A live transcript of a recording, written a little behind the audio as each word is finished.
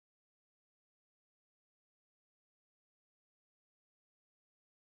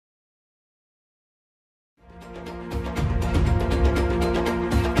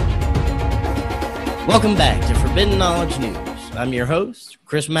Welcome back to Forbidden Knowledge News. I'm your host,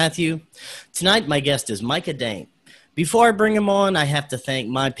 Chris Matthew. Tonight, my guest is Micah Dank. Before I bring him on, I have to thank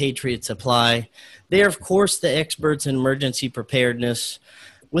My Patriot Supply. They are, of course, the experts in emergency preparedness.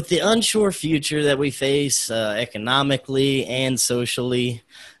 With the unsure future that we face economically and socially,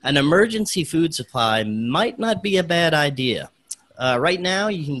 an emergency food supply might not be a bad idea. Right now,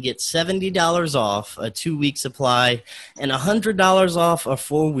 you can get $70 off a 2-week supply and $100 off a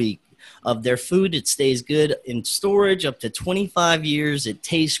 4-week of their food. It stays good in storage up to 25 years. It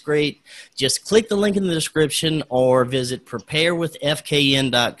tastes great. Just click the link in the description or visit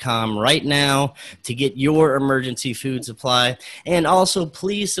preparewithfkn.com right now to get your emergency food supply. And also,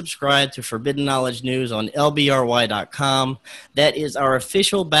 please subscribe to Forbidden Knowledge News on lbry.com. That is our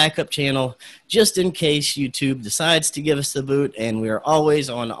official backup channel, just in case YouTube decides to give us the boot, and we are always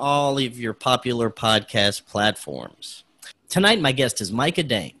on all of your popular podcast platforms. Tonight, my guest is Micah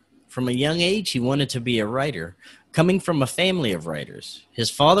Dank. From a young age, he wanted to be a writer, coming from a family of writers. His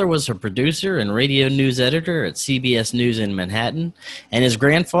father was a producer and radio news editor at CBS News in Manhattan, and his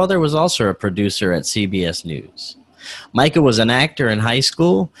grandfather was also a producer at CBS News. Micah was an actor in high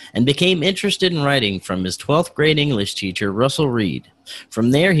school and became interested in writing from his 12th grade English teacher, Russell Reed.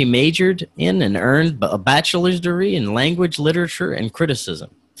 From there, he majored in and earned a bachelor's degree in language, literature, and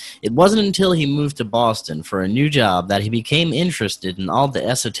criticism. It wasn't until he moved to Boston for a new job that he became interested in all the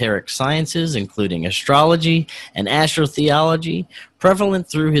esoteric sciences, including astrology and astrotheology, prevalent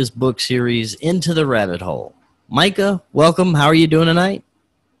through his book series, Into the Rabbit Hole. Micah, welcome. How are you doing tonight?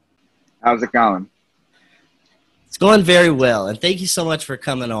 How's it going? It's going very well, and thank you so much for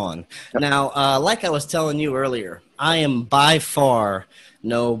coming on. Now, like I was telling you earlier, I am by far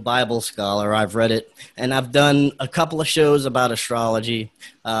no Bible scholar. I've read it, and I've done a couple of shows about astrology.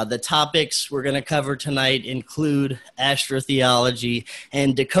 The topics we're going to cover tonight include astrotheology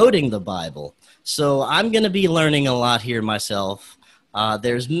and decoding the Bible. So I'm going to be learning a lot here myself.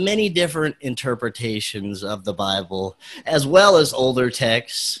 There's many different interpretations of the Bible, as well as older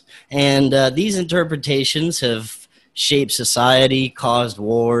texts, and these interpretations have shaped society, caused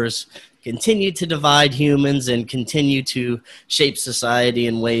wars, continue to divide humans, and continue to shape society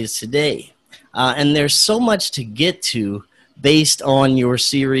in ways today. And there's so much to get to based on your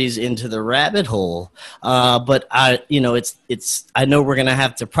series Into the Rabbit Hole. But I know we're going to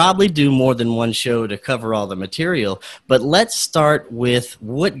have to probably do more than one show to cover all the material. But let's start with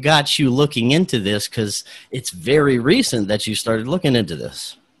what got you looking into this, because it's very recent that you started looking into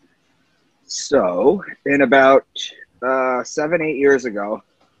this. So, in about 7-8 years ago,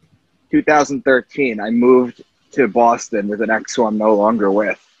 2013, I moved to Boston with an ex who I'm no longer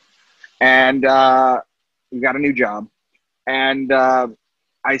with. And we got a new job. And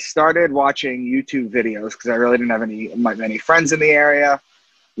I started watching YouTube videos because I really didn't have many friends in the area.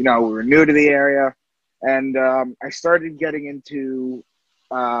 You know, we were new to the area. And I started getting into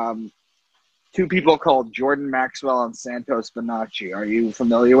two people called Jordan Maxwell and Santos Bonacci. Are you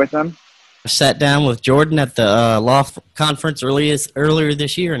familiar with them? I sat down with Jordan at the law conference earlier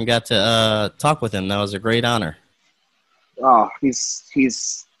this year and got to talk with him. That was a great honor. Oh,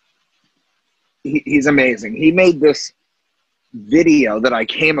 he's amazing. He made this video that I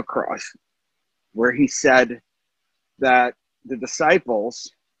came across where he said that the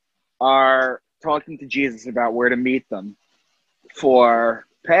disciples are talking to Jesus about where to meet them for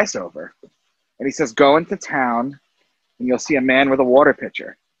Passover. And he says, go into town and you'll see a man with a water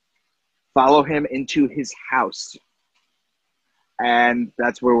pitcher. Follow him into his house. And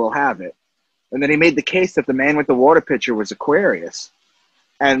that's where we'll have it. And then he made the case that the man with the water pitcher was Aquarius.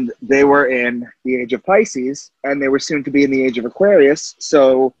 And they were in the age of Pisces, and they were soon to be in the age of Aquarius,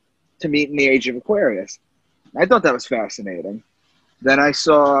 so to meet in the age of Aquarius. I thought that was fascinating. Then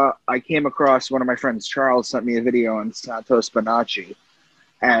I came across one of my friends, Charles, sent me a video on Santos Bonacci,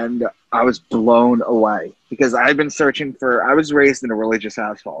 and I was blown away because I was raised in a religious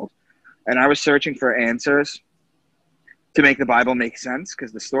household, and I was searching for answers to make the Bible make sense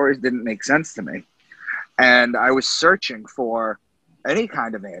because the stories didn't make sense to me. And I was searching for any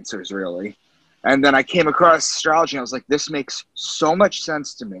kind of answers, really. And then I came across astrology, and I was like, this makes so much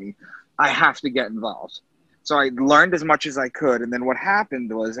sense to me. I have to get involved. So I learned as much as I could. And then what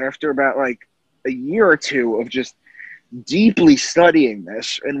happened was after about like a year or two of just deeply studying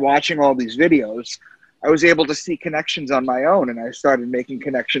this and watching all these videos, I was able to see connections on my own, and I started making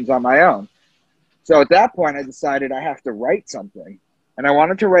connections on my own. So at that point, I decided I have to write something. And I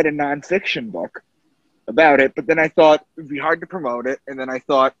wanted to write a nonfiction book about it, but then I thought it'd be hard to promote it. And then I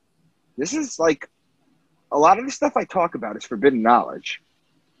thought, this is like, a lot of the stuff I talk about is forbidden knowledge.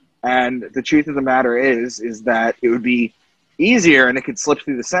 And the truth of the matter is that it would be easier and it could slip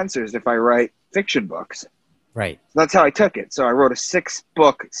through the censors if I write fiction books. Right. So that's how I took it. So I wrote a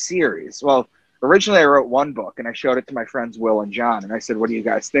 6-book series. Well, originally I wrote 1 book, and I showed it to my friends Will and John, and I said, what do you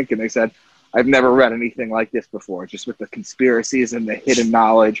guys think? And they said, I've never read anything like this before, just with the conspiracies and the hidden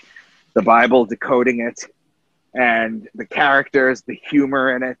knowledge, the Bible, decoding it, and the characters, the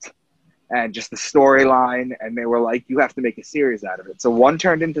humor in it, and just the storyline. And they were like, you have to make a series out of it. So 1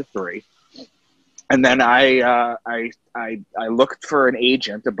 turned into 3. And then I looked for an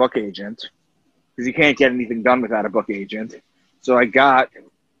agent, a book agent, because you can't get anything done without a book agent. So I got,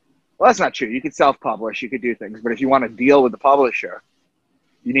 well, that's not true. You could self-publish, you could do things, but if you want to deal with the publisher,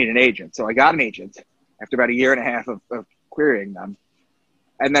 you need an agent. So I got an agent after about 1.5 years of querying them.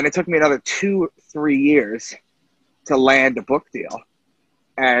 And then it took me another 2-3 years to land a book deal.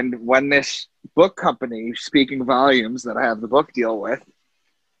 And when this book company, Speaking Volumes, that I have the book deal with,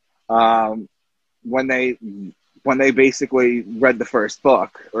 when they basically read the first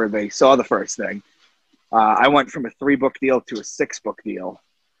book, or they saw the first thing, I went from a 3-book deal to a 6-book deal.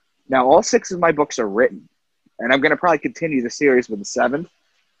 Now, all 6 of my books are written, and I'm going to probably continue the series with the 7th,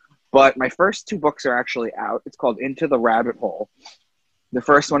 but my first 2 books are actually out. It's called Into the Rabbit Hole. The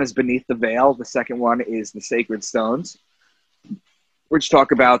first one is Beneath the Veil. The second one is The Sacred Stones, which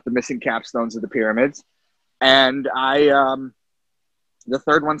talk about the missing capstones of the pyramids. And the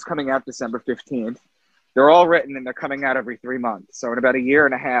third one's coming out December 15th. They're all written, and they're coming out every 3 months. So in about 1.5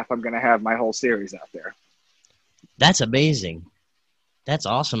 years, I'm going to have my whole series out there. That's amazing. That's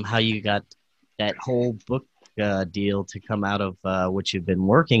awesome how you got that whole book deal to come out of what you've been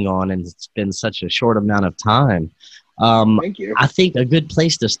working on, and it's been such a short amount of time. Thank you. I think a good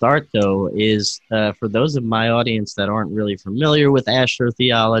place to start, though, is for those of my audience that aren't really familiar with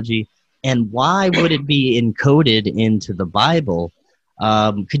astrotheology, and why would it be encoded into the Bible?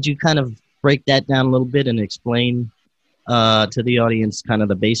 Could you kind of break that down a little bit and explain to the audience kind of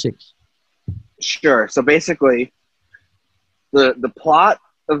the basics? Sure. So basically, the plot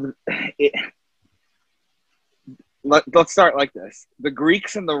of it, let's start like this. The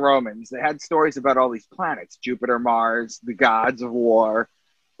Greeks and the Romans, they had stories about all these planets, Jupiter, Mars, the gods of war,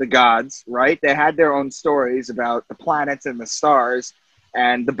 the gods, right? They had their own stories about the planets and the stars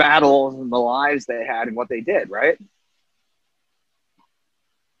and the battles and the lives they had and what they did, right?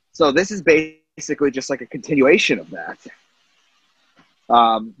 So this is basically just like a continuation of that.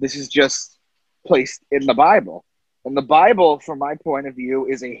 This is just placed in the Bible. And the Bible, from my point of view,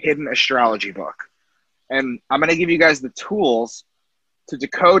 is a hidden astrology book. And I'm going to give you guys the tools to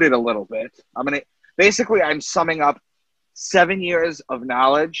decode it a little bit. I'm summing up 7 years of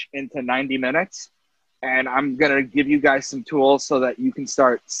knowledge into 90 minutes. And I'm going to give you guys some tools so that you can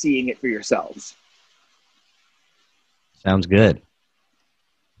start seeing it for yourselves. Sounds good.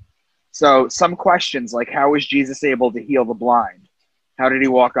 So some questions like, how was Jesus able to heal the blind? How did he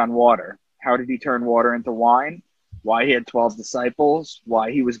walk on water? How did he turn water into wine? Why he had 12 disciples?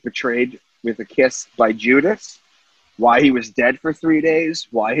 Why he was betrayed with a kiss by Judas? Why he was dead for 3 days?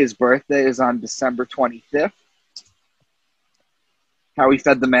 Why his birthday is on December 25th? How he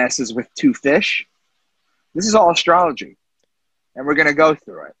fed the masses with 2 fish? This is all astrology, and we're going to go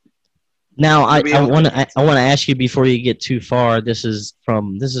through it. Now, I want to ask you before you get too far. This is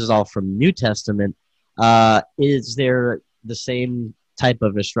all from New Testament. Is there the same type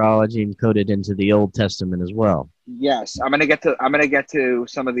of astrology encoded into the Old Testament as well? Yes, I'm gonna get to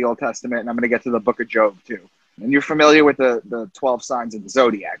some of the Old Testament, and I'm gonna get to the Book of Job too. And you're familiar with the 12 signs of the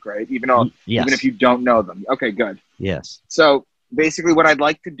zodiac, right? Even if you don't know them. Okay, good. Yes. So basically, what I'd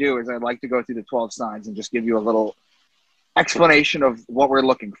like to do is I'd like to go through the 12 signs and just give you a little explanation of what we're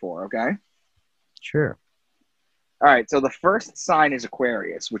looking for. Okay. Sure. All right. So the first sign is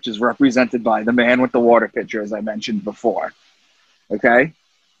Aquarius, which is represented by the man with the water pitcher, as I mentioned before. Okay.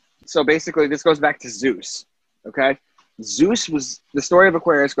 So basically, this goes back to Zeus. Okay. The story of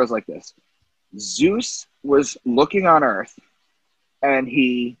Aquarius goes like this. Zeus was looking on Earth, and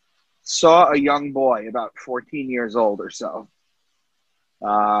he saw a young boy about 14 years old or so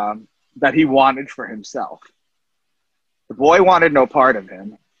that he wanted for himself. The boy wanted no part of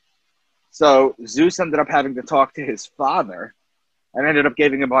him. So Zeus ended up having to talk to his father and ended up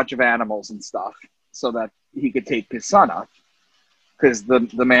giving him a bunch of animals and stuff so that he could take his son up, because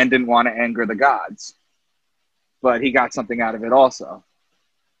the man didn't want to anger the gods. But he got something out of it also.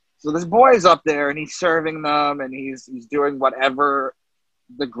 So this boy is up there, and he's serving them, and he's doing whatever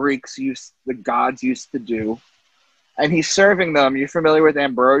the gods used to do. And he's serving them. You're familiar with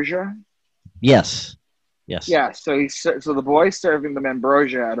ambrosia? Yes. Yes. Yeah, so the boy's serving them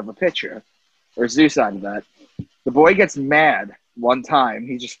ambrosia out of a pitcher, or Zeus out of that. The boy gets mad one time.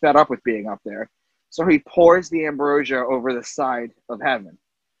 He's just fed up with being up there. So he pours the ambrosia over the side of heaven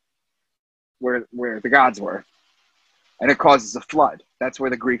where the gods were. And it causes a flood. That's where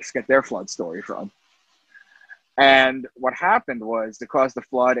the Greeks get their flood story from. And what happened was it caused a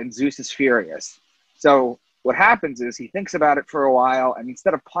flood, and Zeus is furious. So what happens is he thinks about it for a while, and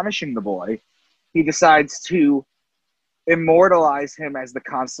instead of punishing the boy, he decides to immortalize him as the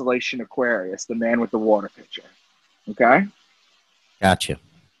constellation Aquarius, the man with the water pitcher. Okay? Gotcha.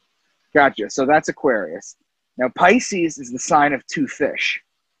 So that's Aquarius. Now, Pisces is the sign of two fish.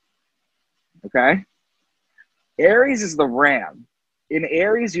 Okay? Aries is the ram. In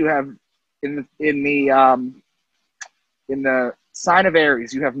Aries, you have in the sign of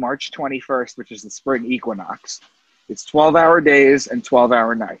Aries, you have March 21st, which is the spring equinox. It's 12-hour days and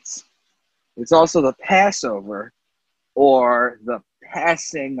 12-hour nights. It's also the Passover, or the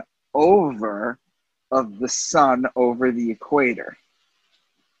passing over of the sun over the equator.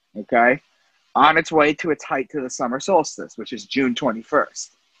 Okay? On its way to its height to the summer solstice, which is June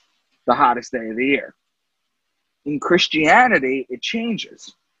 21st, the hottest day of the year. In Christianity, it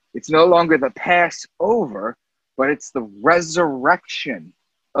changes. It's no longer the Passover, but it's the resurrection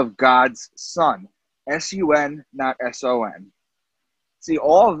of God's Son. S-U-N, not S-O-N. See,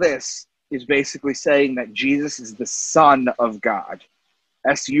 all this is basically saying that Jesus is the Son of God.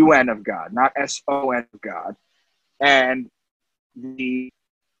 S-U-N of God, not S-O-N of God. And the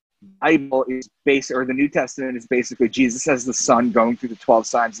Bible is or the New Testament is basically Jesus as the Son going through the 12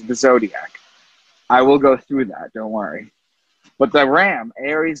 signs of the zodiac. I will go through that, don't worry. But the ram,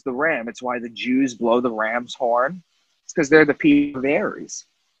 Aries the ram, it's why the Jews blow the ram's horn. It's because they're the people of Aries.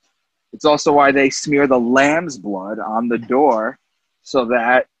 It's also why they smear the lamb's blood on the door so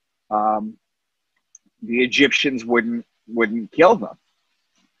that the Egyptians wouldn't kill them,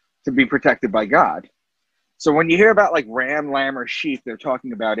 to be protected by God. So when you hear about like ram, lamb, or sheep, they're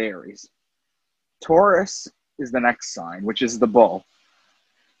talking about Aries. Taurus is the next sign, which is the bull.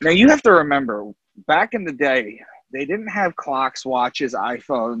 Now you have to remember, back in the day, they didn't have clocks, watches,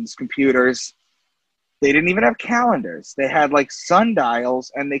 iPhones, computers. They didn't even have calendars. They had like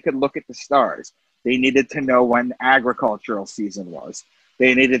sundials, and they could look at the stars. They needed to know when agricultural season was.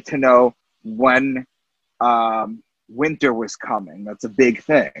 They needed to know when winter was coming. That's a big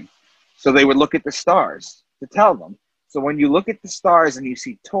thing. So they would look at the stars to tell them. So when you look at the stars and you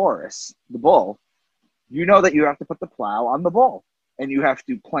see Taurus, the bull, you know that you have to put the plow on the bull, and you have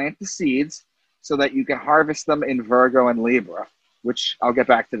to plant the seeds so that you can harvest them in Virgo and Libra, which I'll get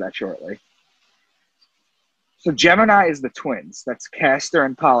back to that shortly. So Gemini is the twins. That's Castor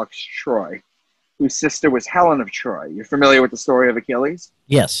and Pollux Troy, whose sister was Helen of Troy. You're familiar with the story of Achilles?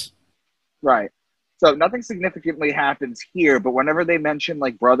 Yes. Right. So nothing significantly happens here, but whenever they mention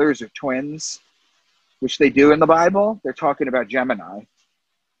like brothers or twins, which they do in the Bible, they're talking about Gemini.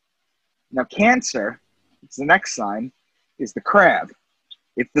 Now Cancer, it's the next sign, is the crab.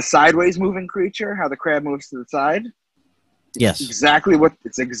 It's the sideways moving creature, how the crab moves to the side. Yes. It's exactly what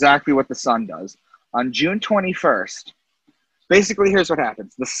the sun does. On June 21st, basically here's what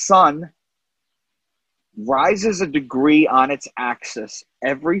happens. The sun rises a degree on its axis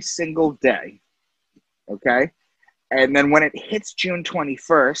every single day. Okay? And then when it hits June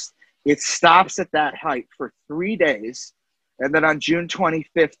 21st, it stops at that height for 3 days. And then on June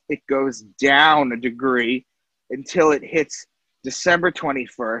 25th, it goes down a degree until it hits December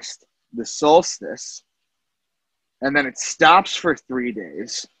 21st, the solstice. And then it stops for 3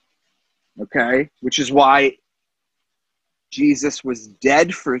 days. Okay? Which is why Jesus was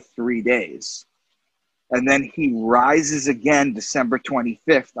dead for 3 days. And then he rises again December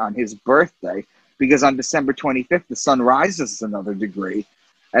 25th on his birthday, because on December 25th, the sun rises another degree,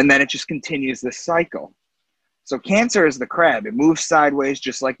 and then it just continues this cycle. So Cancer is the crab. It moves sideways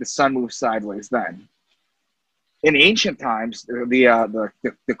just like the sun moves sideways then. In ancient times, the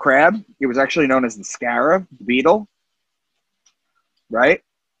crab, it was actually known as the scarab, the beetle, right?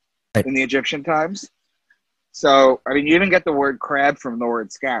 In the Egyptian times. So, I mean, you even get the word crab from the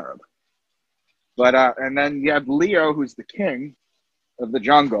word scarab. But, and then you have Leo, who's the king of the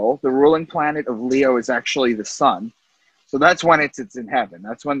jungle. The ruling planet of Leo is actually the sun. So that's when it's in heaven.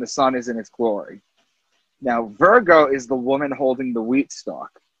 That's when the sun is in its glory. Now, Virgo is the woman holding the wheat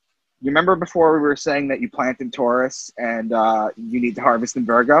stalk. You remember before we were saying that you plant in Taurus and you need to harvest in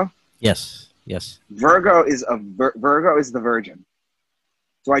Virgo? Yes. Yes. Virgo is the virgin.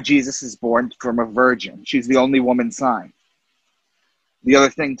 That's why Jesus is born from a virgin. She's the only woman sign. The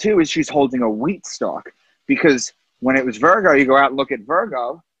other thing, too, is she's holding a wheat stalk, because when it was Virgo, you go out and look at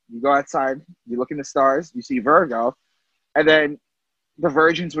Virgo, you go outside, you look in the stars, you see Virgo, and then the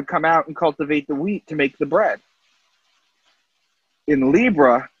virgins would come out and cultivate the wheat to make the bread. In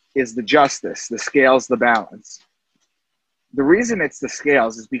Libra is the justice, the scales, the balance. The reason it's the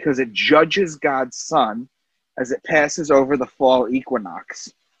scales is because it judges God's sun as it passes over the fall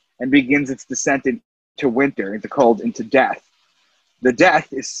equinox and begins its descent into winter, into cold, into death. The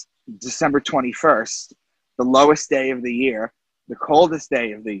death is December 21st, the lowest day of the year, the coldest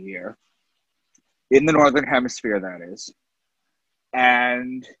day of the year, in the northern hemisphere, that is.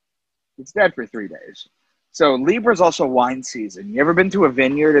 And it's dead for 3 days. So Libra is also wine season. You ever been to a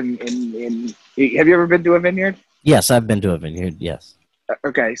vineyard? Have you ever been to a vineyard? Yes, I've been to a vineyard, yes.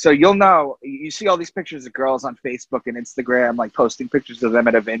 Okay, so you'll know, you see all these pictures of girls on Facebook and Instagram, like posting pictures of them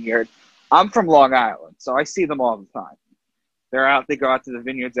at a vineyard. I'm from Long Island, so I see them all the time. They go out to the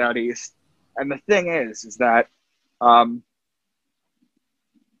vineyards out east. And the thing is that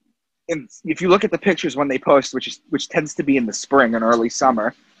if you look at the pictures when they post, which tends to be in the spring and early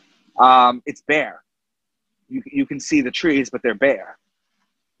summer, it's bare. You can see the trees, but they're bare.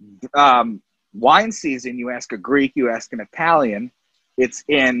 Wine season, you ask a Greek, you ask an Italian, it's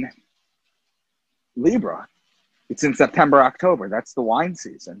in Libra. It's in September, October. That's the wine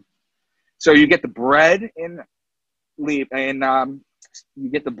season. So you get the bread in Virgo,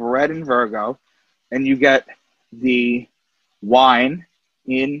 and you get the wine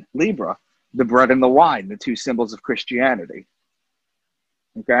in Libra. The bread and the wine, the two symbols of Christianity.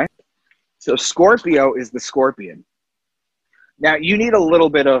 Okay? So Scorpio is the scorpion. Now, you need a little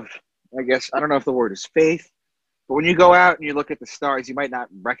bit of, I guess, I don't know if the word is faith, but when you go out and you look at the stars, you might not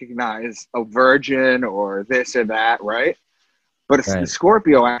recognize a virgin or this or that, right? But the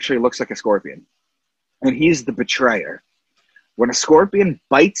Scorpio actually looks like a scorpion, and he's the betrayer. When a scorpion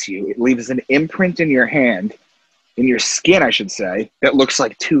bites you, it leaves an imprint in your hand, in your skin, I should say, that looks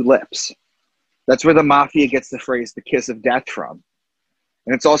like two lips. That's where the mafia gets the phrase, the kiss of death, from.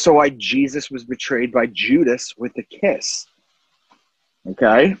 And it's also why Jesus was betrayed by Judas with a kiss.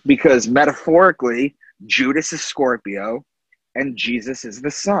 Okay? Because metaphorically, Judas is Scorpio and Jesus is the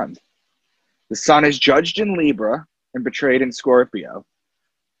sun. The sun is judged in Libra and betrayed in Scorpio.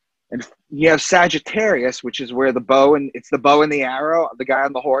 And you have Sagittarius, which is where it's the bow and the arrow, the guy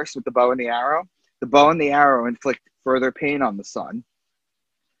on the horse with the bow and the arrow. The bow and the arrow inflict further pain on the sun.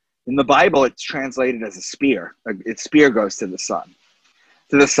 In the Bible, it's translated as a spear. Its spear goes to the sun,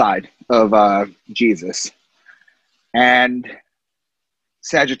 to the side of Jesus. And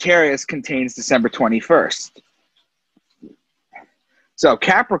Sagittarius contains December 21st. So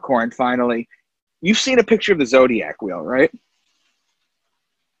Capricorn, finally, you've seen a picture of the zodiac wheel, right?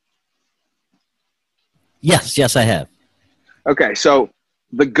 Yes, I have. Okay, so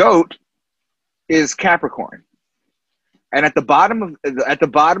the goat is Capricorn. And at the bottom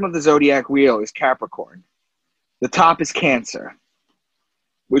of the zodiac wheel is Capricorn. The top is Cancer,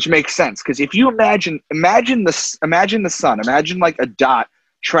 which makes sense because if you imagine the sun, imagine like a dot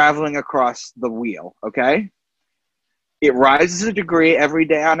traveling across the wheel, okay? It rises a degree every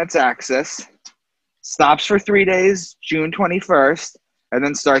day on its axis, stops for 3 days, June 21st, and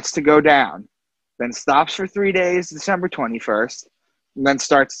then starts to go down. Then stops for 3 days, December 21st, and then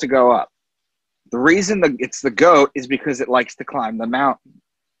starts to go up. The reason it's the goat is because it likes to climb the mountain.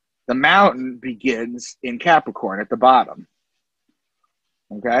 The mountain begins in Capricorn at the bottom.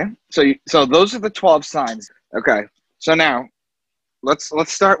 Okay? So those are the 12 signs. Okay. So now let's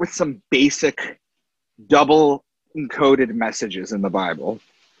start with some basic double encoded messages in the Bible.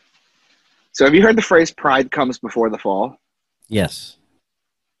 So have you heard the phrase pride comes before the fall? Yes.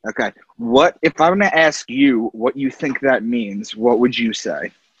 Okay. What if I'm going to ask you what you think that means, what would you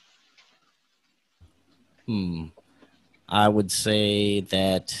say? I would say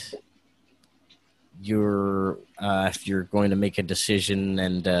that if you're going to make a decision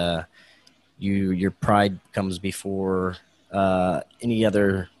and your pride comes before any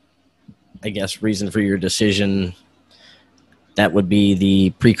other, I guess, reason for your decision, that would be the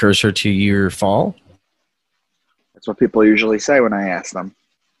precursor to your fall. That's what people usually say when I ask them.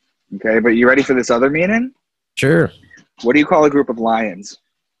 Okay, but you ready for this other meaning? Sure. What do you call a group of lions?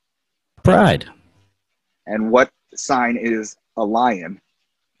 Pride. And what sign is a lion?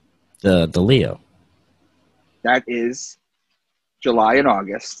 The Leo. That is July and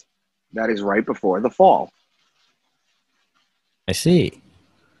August. That is right before the fall. I see.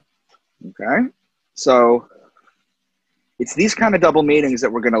 Okay. So it's these kind of double meanings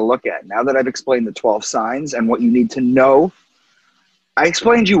that we're going to look at. Now that I've explained the 12 signs and what you need to know, I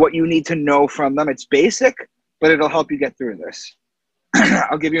explained to you what you need to know from them. It's basic, but it'll help you get through this.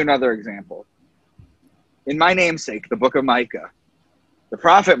 I'll give you another example. In my namesake, the book of Micah, the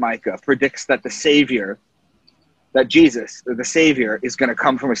prophet Micah predicts that the Savior, that Jesus, the Savior, is going to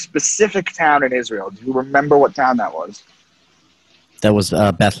come from a specific town in Israel. Do you remember what town that was? That was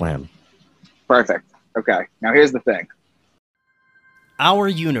Bethlehem. Perfect. Okay. Now here's the thing. Our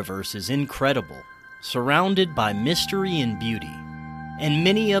universe is incredible, surrounded by mystery and beauty, and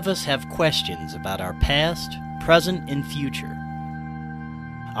many of us have questions about our past, present, and future.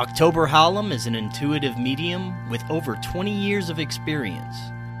 October Hallam is an intuitive medium with over 20 years of experience.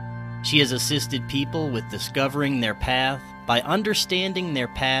 She has assisted people with discovering their path by understanding their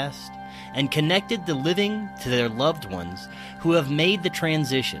past and connected the living to their loved ones who have made the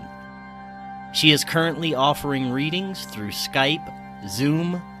transition. She is currently offering readings through Skype,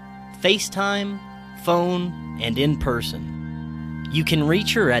 Zoom, FaceTime, phone, and in person. You can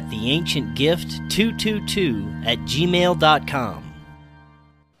reach her at theancientgift222@gmail.com.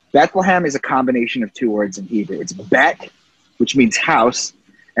 Bethlehem is a combination of two words in Hebrew. It's bet, which means house,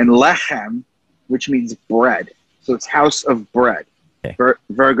 and lechem, which means bread. So it's house of bread. Okay.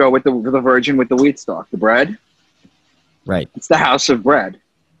 Virgo with the virgin with the wheat stalk, the bread. Right. It's the house of bread.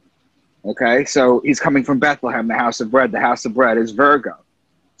 Okay, so he's coming from Bethlehem, the house of bread. The house of bread is Virgo.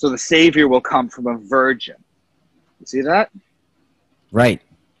 So the Savior will come from a virgin. You see that? Right.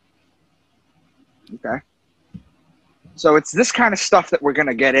 Okay. So it's this kind of stuff that we're going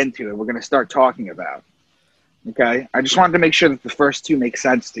to get into and we're going to start talking about. Okay? I just wanted to make sure that the first two make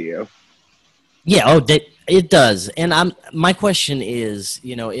sense to you. Yeah, it does. And my question is,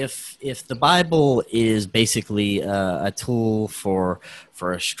 if the Bible is basically a tool for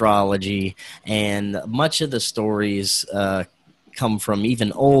astrology, and much of the stories come from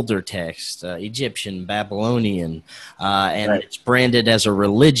even older texts, Egyptian, Babylonian, and Right. it's branded as a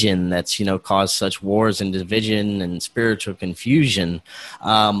religion that's caused such wars and division and spiritual confusion.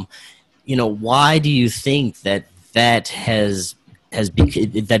 Why do you think that has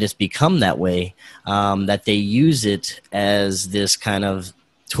become that way, that they use it as this kind of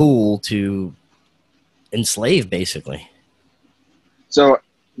tool to enslave, basically? So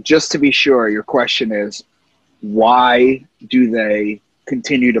just to be sure, your question is, why do they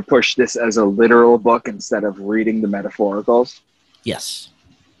continue to push this as a literal book instead of reading the metaphoricals? Yes.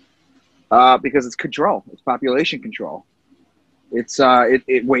 Because it's control. It's population control.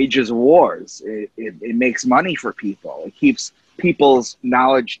 It wages wars. It makes money for people. It keeps people's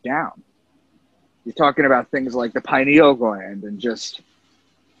knowledge down. You're talking about things like the pineal gland and just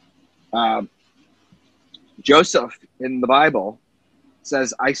Joseph in the Bible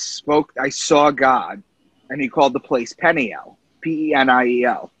says, I saw God, and he called the place Peniel,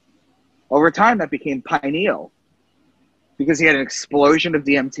 Peniel. Over time, that became pineal because he had an explosion of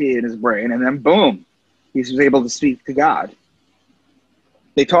DMT in his brain, and then boom, he was able to speak to God.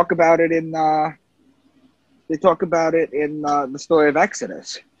 They talk about it in the story of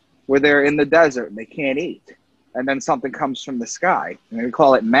Exodus, where they're in the desert and they can't eat, and then something comes from the sky, and they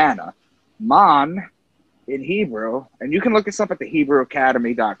call it manna. Man in Hebrew, and you can look this up at the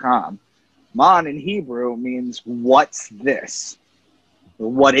HebrewAcademy.com. Man in Hebrew means what's this?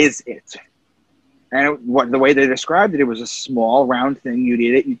 What is it? And the way they described it, it was a small round thing. You'd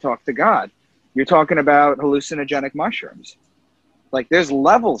eat it, you talk to God. You're talking about hallucinogenic mushrooms. Like, there's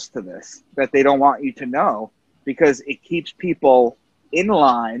levels to this that they don't want you to know because it keeps people in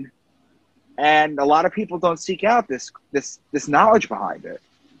line, and a lot of people don't seek out this knowledge behind it.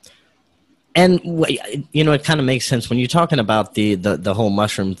 And it kind of makes sense when you're talking about the whole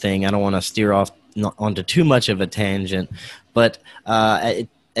mushroom thing. I don't want to steer off onto too much of a tangent, but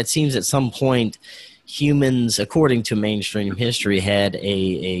it seems at some point humans, according to mainstream history, had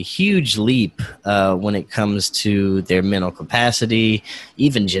a huge leap when it comes to their mental capacity.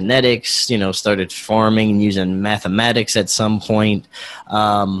 Even genetics, started farming and using mathematics at some point.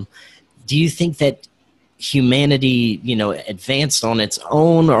 Do you think that humanity, advanced on its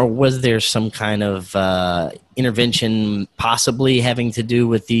own, or was there some kind of intervention possibly having to do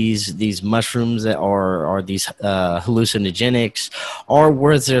with these mushrooms or these hallucinogenics, or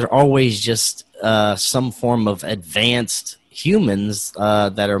was there always just some form of advanced humans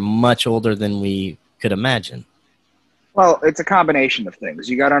that are much older than we could imagine? Well, it's a combination of things.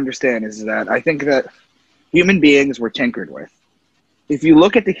 You got to understand is that I think that human beings were tinkered with. If you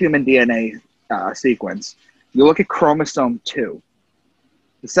look at the human DNA sequence, you look at chromosome 2.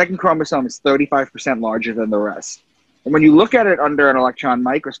 The second chromosome is 35% larger than the rest. And when you look at it under an electron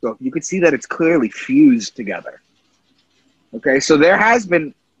microscope, you could see that it's clearly fused together. Okay, so there has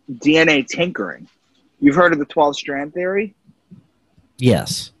been DNA tinkering. You've heard of the 12-strand theory?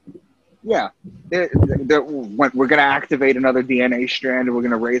 Yes. Yeah. We're going to activate another DNA strand, and we're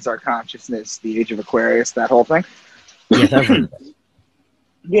going to raise our consciousness, the age of Aquarius, that whole thing. Yes, I've heard of that.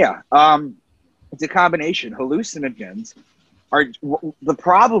 Yeah. It's a combination. Hallucinogens are the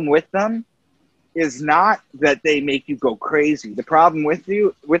problem with them is not that they make you go crazy. The problem with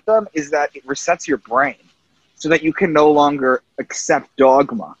them is that it resets your brain so that you can no longer accept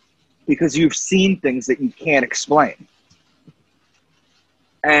dogma because you've seen things that you can't explain.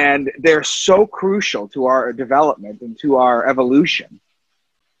 And they're so crucial to our development and to our evolution.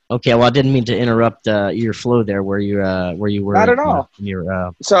 Okay, well, I didn't mean to interrupt your flow there where you were Not at all. in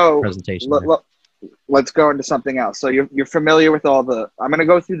your So presentation. let's go into something else. So you're familiar with all the, I'm going to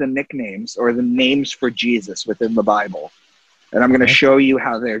go through the nicknames or the names for Jesus within the Bible. And I'm going to show you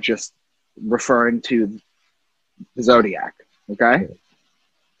how they're just referring to the zodiac. Okay.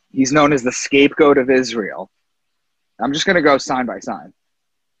 He's known as the scapegoat of Israel. I'm just going to go sign by sign.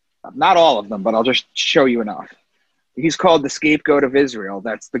 Not all of them, but I'll just show you enough. He's called the scapegoat of Israel.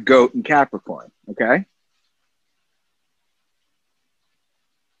 That's the goat in Capricorn. Okay.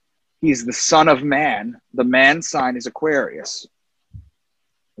 He's the son of man. The man sign is Aquarius.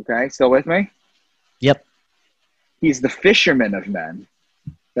 Okay, still with me? Yep. He's the fisherman of men.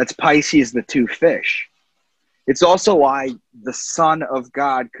 That's Pisces, the two fish. It's also why the Son of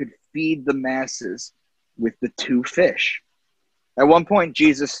God could feed the masses with the two fish. At one point,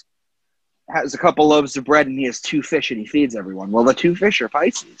 Jesus has a couple loaves of bread and he has two fish and he feeds everyone. Well, the two fish are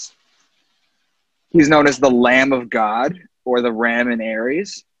Pisces. He's known as the Lamb of God or the Ram in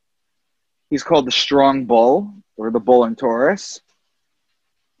Aries. He's called the strong bull or the bull in Taurus.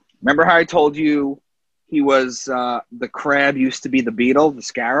 Remember how I told you he was the crab used to be the beetle, the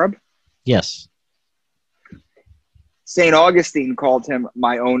scarab? Yes. St. Augustine called him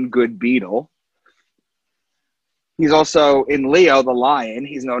my own good beetle. He's also in Leo, the lion.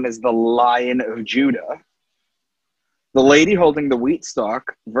 He's known as the Lion of Judah. The lady holding the wheat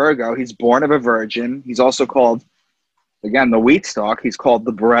stalk, Virgo, he's born of a virgin. He's also called, again, the wheat stalk. He's called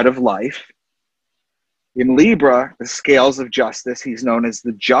the bread of life. In Libra, the scales of justice, he's known as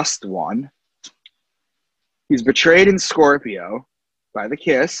the just one. He's betrayed in Scorpio by the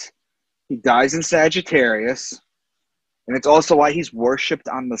kiss. He dies in Sagittarius. And it's also why he's worshipped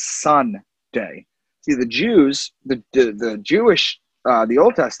on the sun day. See, the Jews, the Jewish, the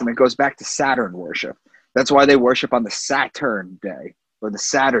Old Testament goes back to Saturn worship. That's why they worship on the Saturn day or the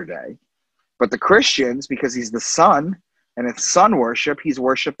Saturday. But the Christians, because he's the sun and it's sun worship, he's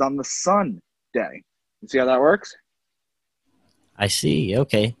worshipped on the sun day. You see how that works? I see.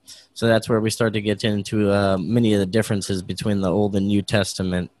 Okay. So that's where we start to get into many of the differences between the Old and New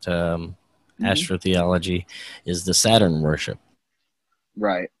Testament astrotheology is the Saturn worship.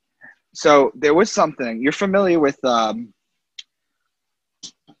 Right. So there was something, you're familiar with the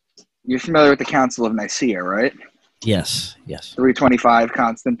Council of Nicaea, right? Yes. Yes. 325,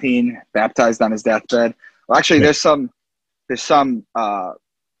 Constantine baptized on his deathbed. Well, actually, there's some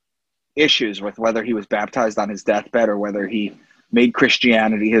issues with whether he was baptized on his deathbed or whether he made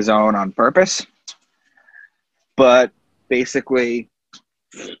Christianity his own on purpose. But basically,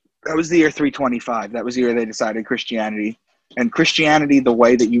 that was the year 325. That was the year they decided Christianity. And Christianity, the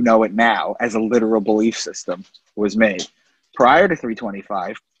way that you know it now, as a literal belief system, was made. Prior to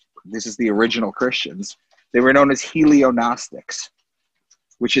 325, this is the original Christians, they were known as Helionostics,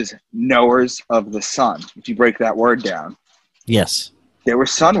 which is knowers of the sun, if you break that word down. Yes. They were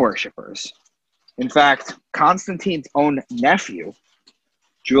sun worshippers. In fact, Constantine's own nephew,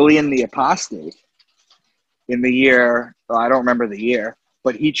 Julian the Apostate, in the year, I don't remember the year,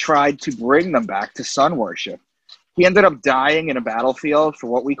 but he tried to bring them back to sun worship. He ended up dying in a battlefield for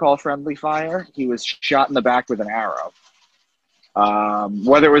what we call friendly fire. He was shot in the back with an arrow.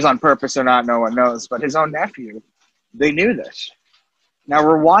 Whether it was on purpose or not, no one knows. But his own nephew, they knew this. Now,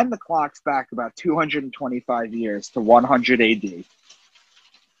 rewind the clocks back about 225 years to 100 AD.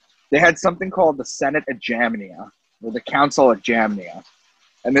 They had something called the Senate at Jamnia, or the Council at Jamnia.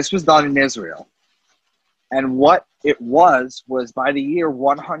 And this was done in Israel. And what it was by the year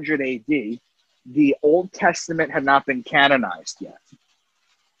 100 AD, the Old Testament had not been canonized yet.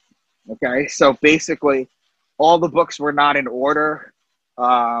 Okay, so basically, all the books were not in order.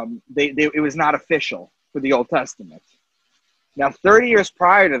 It was not official for the Old Testament. Now, 30 years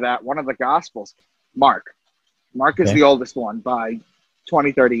prior to that, one of the Gospels, Mark is the oldest one by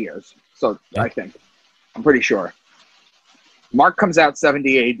 20, 30 years. So I think, I'm pretty sure. Mark comes out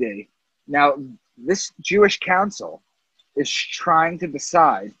 70 AD. Now, this Jewish council is trying to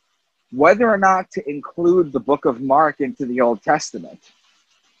decide whether or not to include the book of Mark into the Old Testament.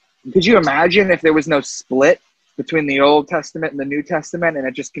 Could you imagine if there was no split between the Old Testament and the New Testament and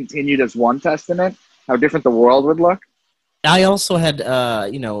it just continued as one testament, how different the world would look? I also had,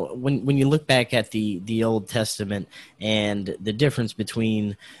 when you look back at the Old Testament and the difference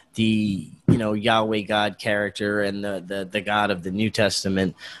between the, Yahweh God character and the God of the New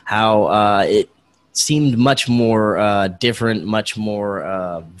Testament, how seemed much more different, much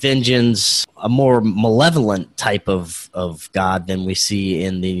more vengeance, a more malevolent type of God than we see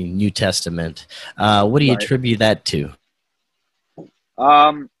in the New Testament. What do you Right. attribute that to?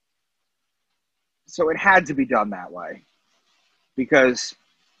 So it had to be done that way because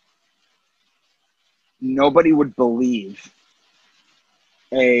nobody would believe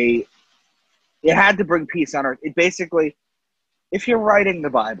it had to bring peace on earth. It basically, if you're writing the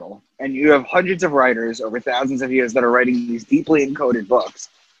Bible and you have hundreds of writers over thousands of years that are writing these deeply encoded books,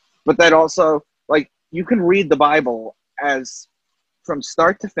 but that also, like, you can read the Bible as from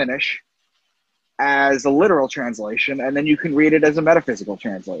start to finish as a literal translation, and then you can read it as a metaphysical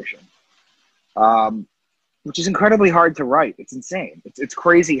translation, which is incredibly hard to write. It's insane. It's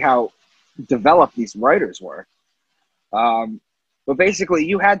crazy how developed these writers were. But basically,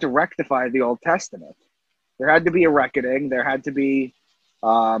 you had to rectify the Old Testament. There had to be a reckoning. There had to be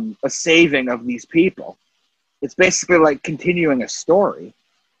a saving of these people. It's basically like continuing a story.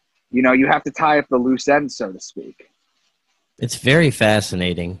 You know, you have to tie up the loose ends, so to speak. It's very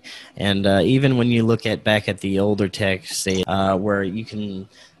fascinating, and even when you look back at the older texts, where you can,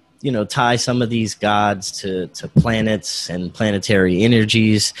 tie some of these gods to planets and planetary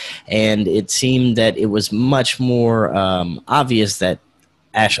energies, and it seemed that it was much more obvious that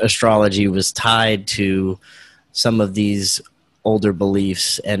astrology was tied to some of these older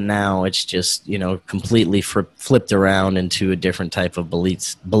beliefs, and now it's just completely flipped around into a different type of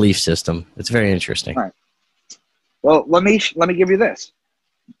belief system. It's very interesting. All right. Well, let me give you this.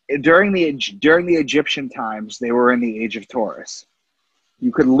 During the Egyptian times, they were in the age of Taurus.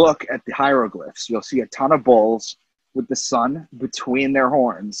 You could look at the hieroglyphs. You'll see a ton of bulls with the sun between their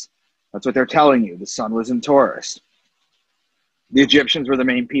horns. That's what they're telling you. The sun was in Taurus. The Egyptians were the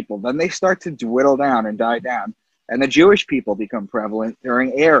main people. Then they start to dwindle down and die down. And the Jewish people become prevalent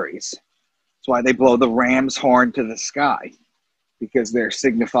during Aries. That's why they blow the ram's horn to the sky, because they're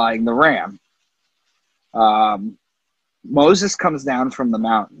signifying the ram. Moses comes down from the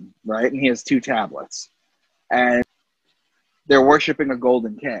mountain, right? And he has 2 tablets. And they're worshiping a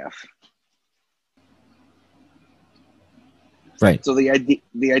golden calf. Right. So the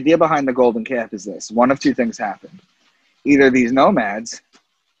idea behind the golden calf is this. One of 2 things happened. Either these nomads,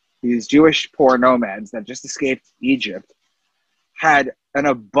 these Jewish poor nomads that just escaped Egypt, had an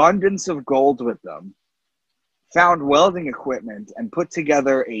abundance of gold with them, found welding equipment, and put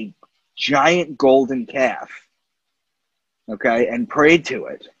together a giant golden calf, okay, and prayed to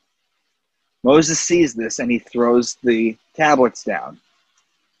it. Moses sees this and he throws the tablets down,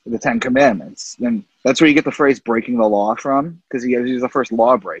 the 10 Commandments. And that's where you get the phrase breaking the law from, because he was the first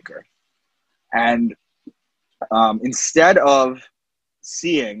lawbreaker. And instead of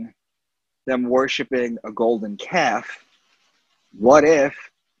seeing them worshiping a golden calf, what if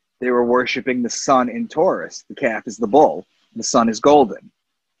they were worshiping the sun in Taurus? The calf is the bull. The sun is golden.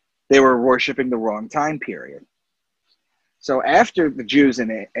 They were worshiping the wrong time period. So after the Jews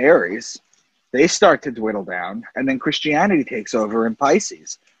in Aries, they start to dwindle down, and then Christianity takes over in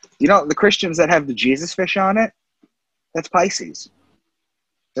Pisces. You know, the Christians that have the Jesus fish on it, that's Pisces.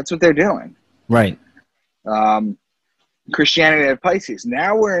 That's what they're doing. Right. Christianity had Pisces.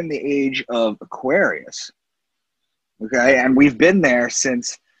 Now we're in the age of Aquarius. Okay, and we've been there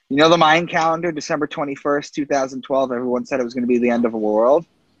since, the Mayan calendar, December 21st, 2012, everyone said it was going to be the end of the world.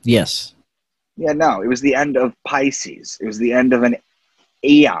 Yes. Yeah, no, it was the end of Pisces. It was the end of an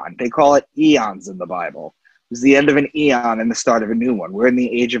eon. They call it eons in the Bible. It was the end of an eon and the start of a new one. We're in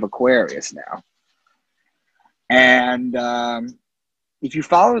the age of Aquarius now. And if you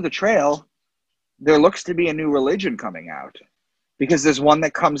follow the trail, there looks to be a new religion coming out, because there's one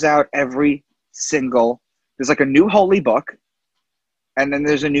that comes out there's like a new holy book, and then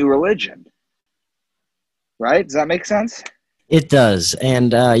there's a new religion. Right? Does that make sense? It does.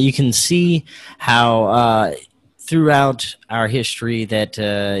 And you can see how throughout our history that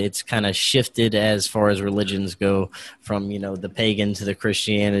it's kind of shifted as far as religions go, from the pagan to the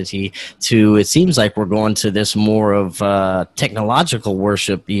Christianity to, it seems like we're going to this more of technological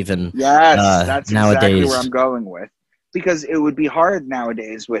worship even. Yes, that's nowadays. Exactly where I'm going with, because it would be hard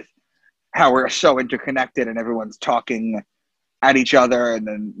nowadays with how we're so interconnected and everyone's talking at each other and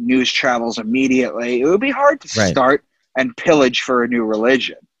then news travels immediately. It would be hard to start and pillage for a new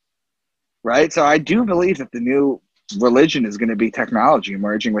religion. Right? So I do believe that the new religion is going to be technology,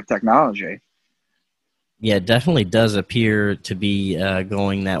 merging with technology. Yeah, it definitely does appear to be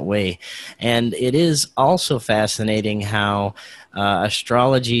going that way. And it is also fascinating how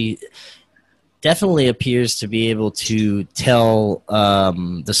astrology definitely appears to be able to tell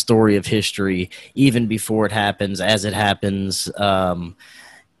the story of history even before it happens, as it happens.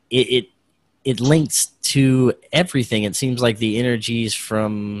 it links to everything. It seems like the energies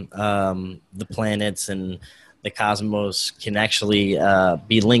from the planets and the cosmos can actually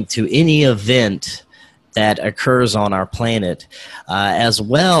be linked to any event that occurs on our planet, as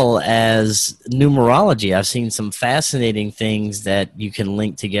well as numerology. I've seen some fascinating things that you can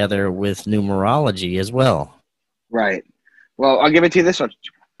link together with numerology as well. Right. Well, I'll give it to you this one.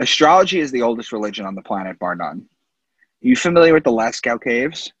 Astrology is the oldest religion on the planet, bar none. You familiar with the Lascaux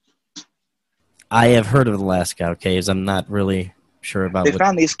Caves? I have heard of the Lascaux Caves. I'm not really sure about They what.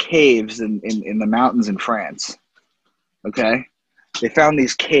 found these caves in the mountains in France. Okay? They found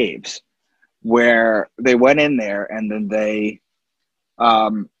these caves where they went in there, and then they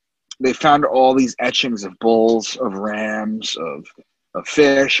found all these etchings of bulls, of rams, of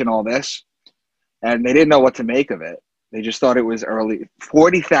fish, and all this, and they didn't know what to make of it. They just thought it was early,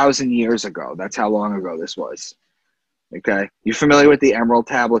 40,000 years ago. That's how long ago this was. Okay, you familiar with the Emerald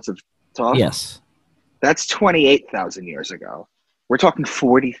Tablets of Thoth? Yes. That's 28,000 years ago. We're talking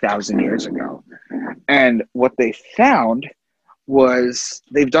 40,000 years ago, and what they found was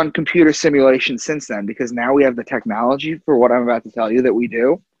they've done computer simulations since then, because now we have the technology for what I'm about to tell you that we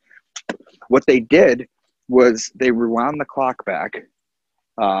do. What they did was they rewound the clock back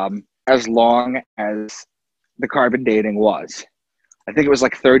as long as the carbon dating was. I think it was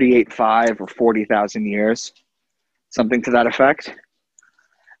like 38.5 or 40,000 years, something to that effect.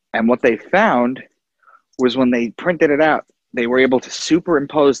 And what they found was when they printed it out, they were able to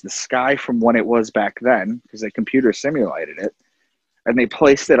superimpose the sky from when it was back then, because they computer simulated it, and they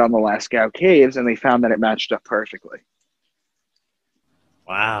placed it on the Lascaux Caves, and they found that it matched up perfectly.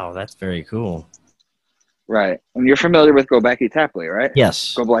 Wow, that's very cool. Right. And you're familiar with Göbekli Tepe, right?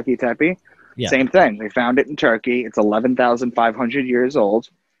 Yes. Göbekli Tepe? Yeah. Same thing. They found it in Turkey. It's 11,500 years old.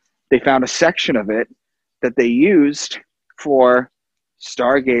 They found a section of it that they used for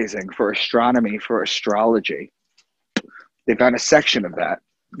stargazing, for astronomy, for astrology. They found a section of that.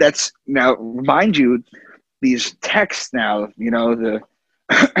 That's, now, mind you, these texts now, you know, the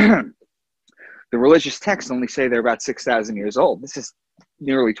the religious texts only say they're about 6,000 years old. This is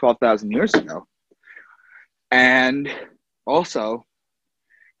nearly 12,000 years ago. And also,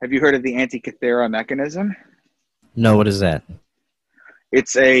 have you heard of the Antikythera mechanism? No, what is that?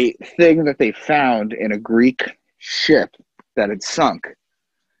 It's a thing that they found in a Greek ship that had sunk.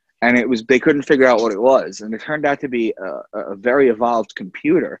 And they couldn't figure out what it was. And it turned out to be a very evolved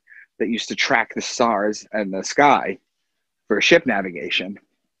computer that used to track the stars and the sky for ship navigation.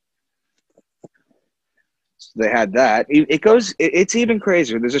 So they had that. It's even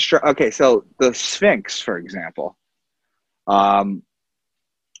crazier. Okay, so the Sphinx, for example. The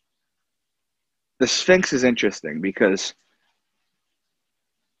Sphinx is interesting because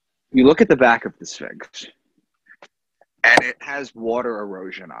you look at the back of the Sphinx, and it has water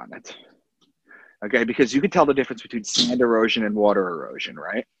erosion on it. Okay, because you can tell the difference between sand erosion and water erosion,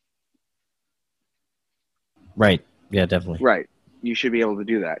 right? Right. Yeah, definitely. Right. You should be able to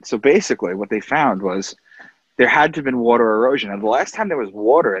do that. So basically what they found was there had to have been water erosion. And the last time there was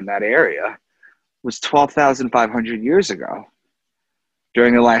water in that area was 12,500 years ago,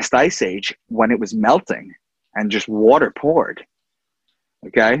 during the last ice age, when it was melting and just water poured.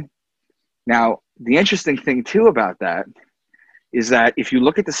 Okay? Now, the interesting thing too about that is that if you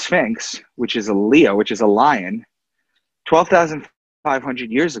look at the Sphinx, which is a Leo, which is a lion,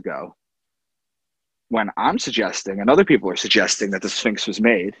 12,500 years ago, when I'm suggesting, and other people are suggesting, that the Sphinx was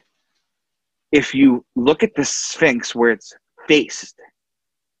made, if you look at the Sphinx where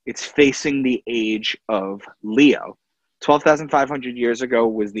it's facing the age of Leo. 12,500 years ago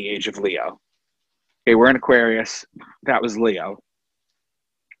was the age of Leo. Okay, we're in Aquarius. That was Leo.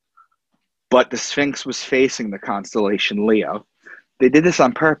 But the Sphinx was facing the constellation Leo. They did this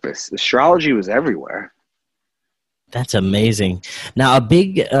on purpose. Astrology was everywhere. That's amazing. Now, a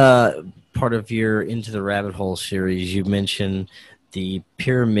big part of your Into the Rabbit Hole series, you mentioned the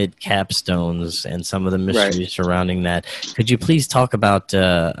pyramid capstones and some of the mysteries surrounding that. Could you please talk about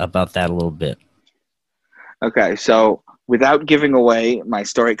that a little bit? Okay, so without giving away my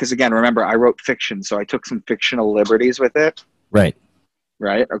story, because again, remember, I wrote fiction, so I took some fictional liberties with it. Right.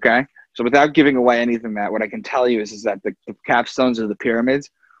 Right, okay. So without giving away anything, what I can tell you is that the capstones of the pyramids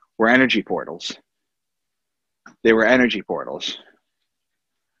were energy portals. They were energy portals.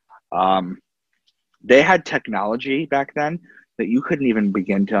 They had technology back then that you couldn't even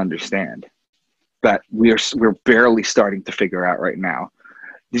begin to understand, that we're barely starting to figure out right now.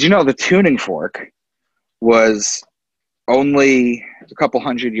 Did you know the tuning fork was only a couple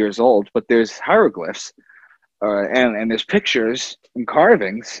hundred years old, but there's hieroglyphs and there's pictures and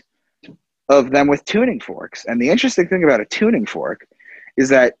carvings of them with tuning forks. And the interesting thing about a tuning fork is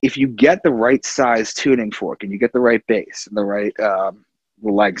that if you get the right size tuning fork and you get the right base and the right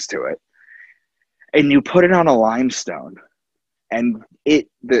legs to it, and you put it on a limestone, and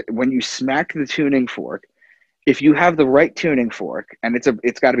when you smack the tuning fork, if you have the right tuning fork, and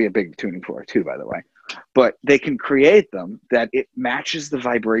it's got to be a big tuning fork too, by the way, but they can create them that it matches the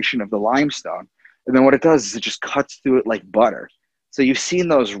vibration of the limestone, and then what it does is it just cuts through it like butter. So you've seen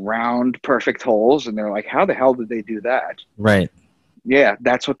those round, perfect holes, and they're like, how the hell did they do that? Right. Yeah,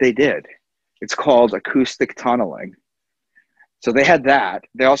 that's what they did. It's called acoustic tunneling. So they had that.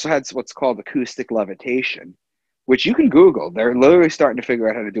 They also had what's called acoustic levitation, which you can Google. They're literally starting to figure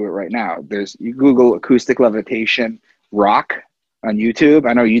out how to do it right now. You Google acoustic levitation rock on YouTube.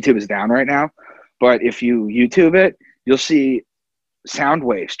 I know YouTube is down right now, but if you YouTube it, you'll see sound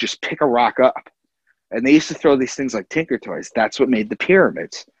waves just pick a rock up. And they used to throw these things like Tinker Toys. That's what made the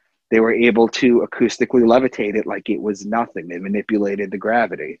pyramids. They were able to acoustically levitate it like it was nothing. They manipulated the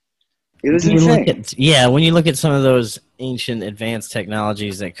gravity. It was insane. When you look at some of those ancient advanced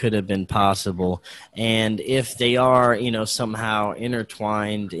technologies that could have been possible, and if they are, somehow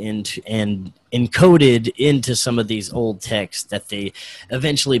intertwined into and encoded into some of these old texts that they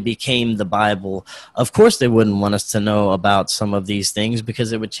eventually became the Bible, of course they wouldn't want us to know about some of these things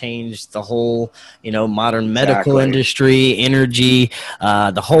because it would change the whole, modern medical industry, energy,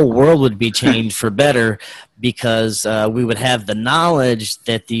 the whole world would be changed for better. Because we would have the knowledge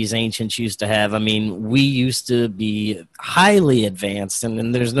that these ancients used to have. I mean, we used to be highly advanced,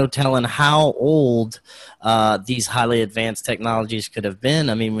 and there's no telling how old these highly advanced technologies could have been.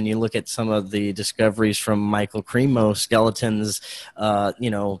 I mean, when you look at some of the discoveries from Michael Cremo, skeletons,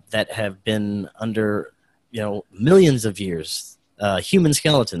 that have been under, millions of years, human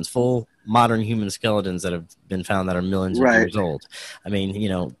skeletons, full modern human skeletons that have been found that are millions of years old. I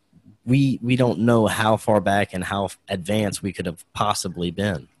mean, we don't know how far back and how advanced we could have possibly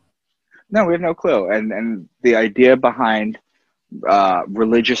been. No, we have no clue. And the idea behind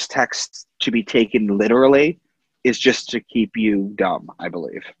religious texts to be taken literally is just to keep you dumb, I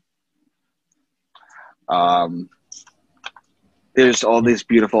believe. There's all this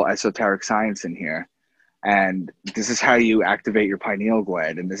beautiful esoteric science in here. And this is how you activate your pineal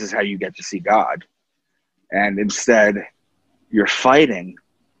gland, and this is how you get to see God. And instead, you're fighting.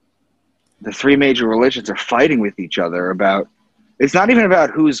 The three major religions are fighting with each other about, it's not even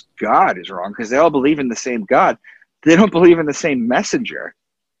about whose God is wrong, because they all believe in the same God. They don't believe in the same messenger.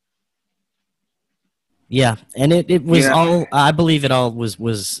 Yeah, and it was all, I believe it all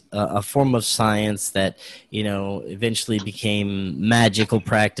was a form of science that, eventually became magical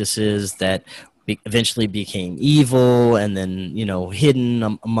practices that eventually became evil, and then,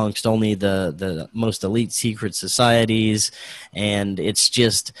 hidden amongst only the most elite secret societies. And it's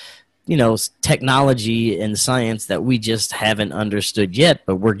just, technology and science that we just haven't understood yet,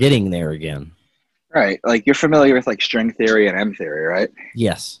 but we're getting there again. Right. Like, you're familiar with like string theory and M theory, right?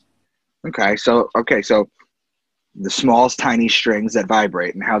 Yes. Okay. So the smallest tiny strings that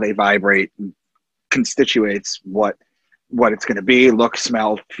vibrate and how they vibrate constitutes what it's going to be, look,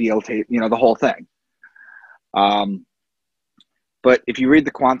 smell, feel, taste, the whole thing. But if you read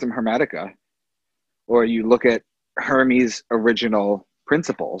the Quantum Hermetica, or you look at Hermes' original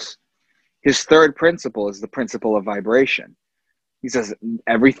principles, his third principle is the principle of vibration. He says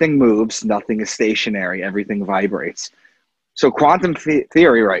everything moves, nothing is stationary, everything vibrates. So quantum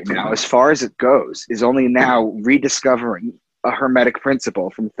theory right now, as far as it goes, is only now rediscovering a Hermetic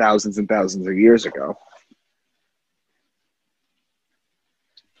principle from thousands and thousands of years ago.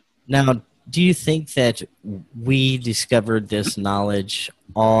 Now, do you think that we discovered this knowledge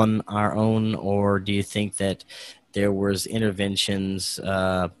on our own, or do you think that there was interventions?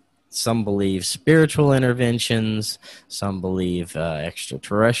 Some believe spiritual interventions, some believe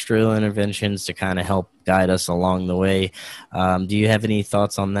extraterrestrial interventions to kind of help guide us along the way. Do you have any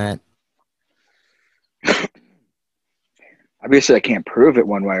thoughts on that? Obviously, I can't prove it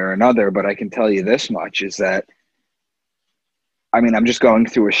one way or another, but I can tell you this much, is that, I'm just going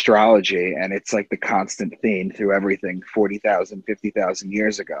through astrology, and it's like the constant theme through everything 40,000, 50,000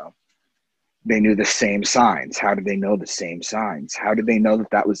 years ago. They knew the same signs. How did they know the same signs? How did they know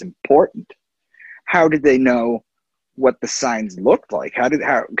that was important? How did they know what the signs looked like? How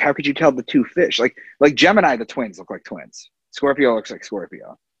could you tell the two fish? Like Gemini, the twins look like twins. Scorpio looks like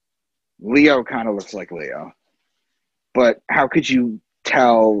Scorpio. Leo kind of looks like Leo. But how could you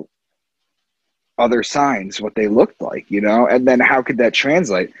tell other signs what they looked like, And then how could that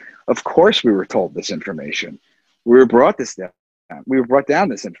translate? Of course we were told this information. We were brought this down. We were brought down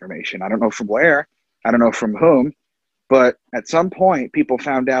this information. I don't know from where. I don't know from whom. But at some point, people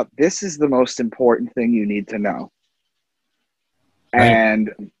found out this is the most important thing you need to know. Right.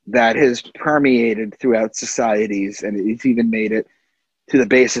 and that has permeated throughout societies, and it's even made it to the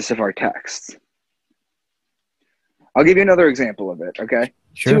basis of our texts. I'll give you another example of it, okay?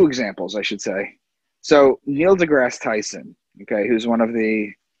 Sure. 2 examples, I should say. So Neil deGrasse Tyson, okay, who's one of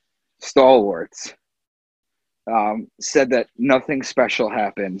the stalwarts, said that nothing special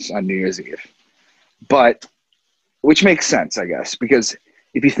happens on New Year's Eve. But, which makes sense, I guess, because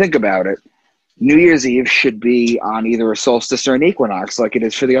if you think about it, New Year's Eve should be on either a solstice or an equinox like it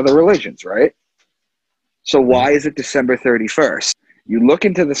is for the other religions, right? So why is it December 31st? You look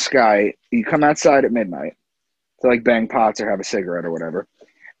into the sky, you come outside at midnight to like bang pots or have a cigarette or whatever,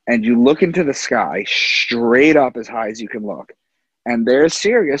 and you look into the sky straight up as high as you can look, and there's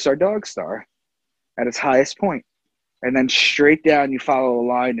Sirius, our dog star, at its highest point. And then straight down you follow a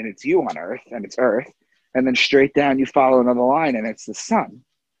line and it's you on Earth, and it's Earth. And then straight down you follow another line and it's the sun.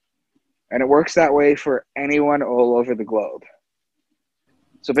 And it works that way for anyone all over the globe.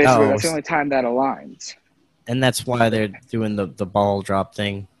 So basically that's the only time that aligns. And that's why they're doing the ball drop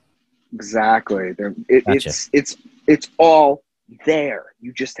thing. Exactly. Gotcha. It's all there.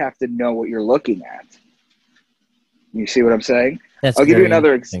 You just have to know what you're looking at. You see what I'm saying? I'll give you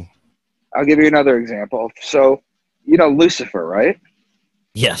another example. So, you know Lucifer, right?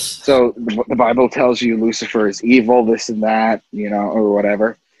 Yes. So the Bible tells you Lucifer is evil, this and that, you know, or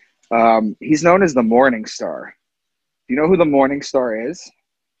whatever. He's known as the morning star. Do you know who the morning star is?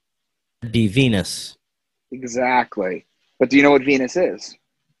 It'd be Venus. Exactly. But do you know what Venus is?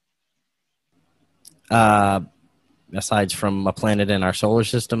 Aside from a planet in our solar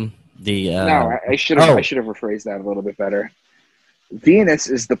system, No, I should have rephrased that a little bit better. Venus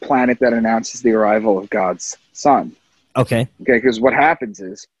is the planet that announces the arrival of God's son. Okay. Okay, because what happens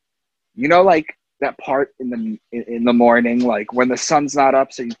is, you know, like that part in the morning, like when the sun's not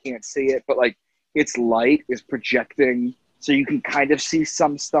up, so you can't see it, but like its light is projecting, so you can kind of see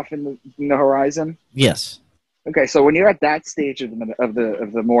some stuff in the horizon. Yes. Okay, so when you're at that stage of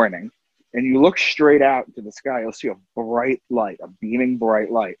the morning, and you look straight out into the sky, you'll see a bright light, a beaming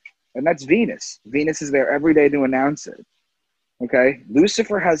bright light, and that's Venus. Venus is there every day to announce it. Okay,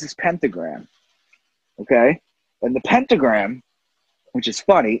 Lucifer has his pentagram. Okay, and the pentagram, which is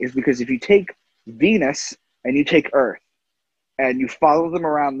funny, is because if you take Venus and you take Earth and you follow them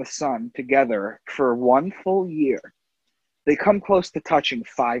around the sun together for 1 full year, they come close to touching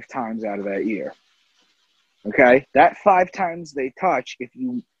 5 times out of that year. Okay, that 5 times they touch, if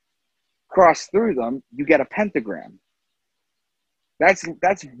you cross through them, you get a pentagram. That's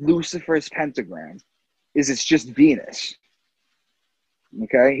Lucifer's pentagram. It's just Venus.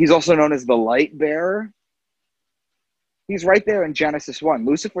 Okay, he's also known as the light bearer. He's right there in Genesis 1.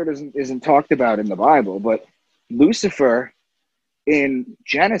 Lucifer isn't talked about in the Bible, but Lucifer in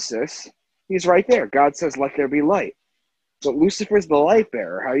Genesis, he's right there. God says, "Let there be light." But Lucifer's the light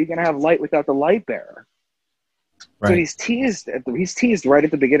bearer. How are you going to have light without the light bearer? Right. So he's teased right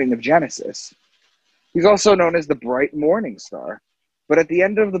at the beginning of Genesis. He's also known as the bright morning star. But at the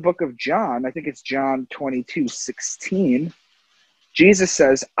end of the book of John, I think it's John 22:16, Jesus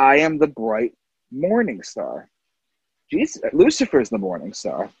says, "I am the bright morning star." Lucifer is the morning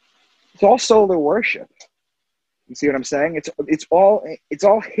star. It's all solar worship. You see what I'm saying? It's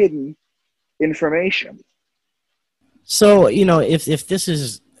all hidden information. So, you know, if this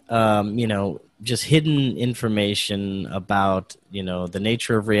is you know, just hidden information about, you know, the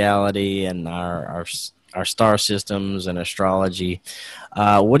nature of reality and our star systems and astrology,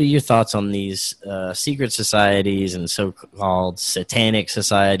 what are your thoughts on these secret societies and so-called satanic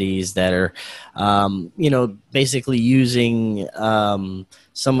societies that are, you know, basically using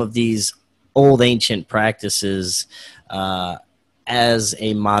some of these old ancient practices as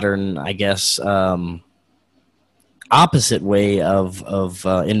a modern, I guess, opposite way of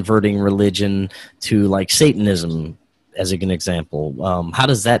inverting religion to, like, Satanism, as an example? How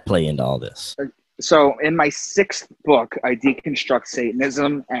does that play into all this? So in my 6th book, I deconstruct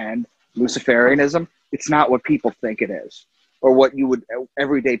Satanism and Luciferianism. It's not what people think it is, or what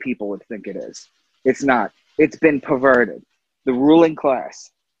everyday people would think it is. It's not. It's been perverted. The ruling class,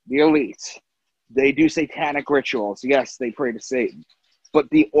 the elites, they do satanic rituals. Yes, they pray to Satan. But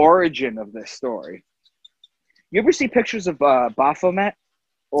the origin of this story, you ever see pictures of Baphomet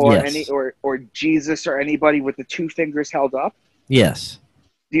or Yes. or Jesus or anybody with the 2 fingers held up? Yes.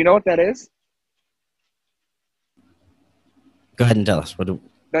 Do you know what that is? Go ahead and tell us.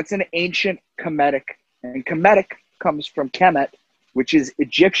 That's an ancient Kemetic, and Kemetic comes from Kemet, which is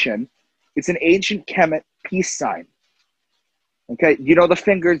Egyptian. It's an ancient Kemet peace sign. Okay, you know the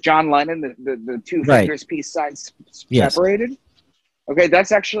fingers, John Lennon, the 2 Right. fingers peace signs Yes. separated? Okay,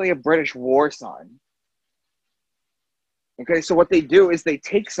 that's actually a British war sign. Okay, so what they do is they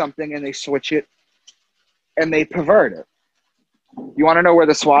take something and they switch it and they pervert it. You want to know where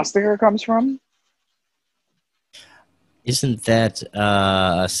the swastika comes from? Isn't that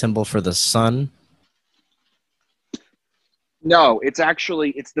a symbol for the sun? No, it's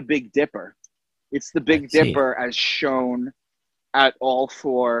the Big Dipper. It's the I Big see. Dipper as shown at all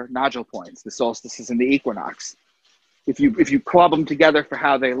four nodule points, the solstices and the equinox. If you club them together for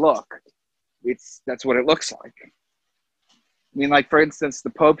how they look, that's what it looks like. I mean, like, for instance, the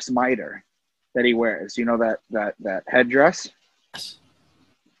Pope's mitre that he wears, you know, that headdress? Yes.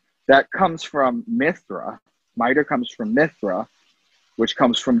 That comes from Mithra. Mitre comes from Mithra, which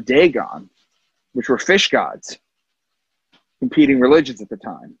comes from Dagon, which were fish gods, competing religions at the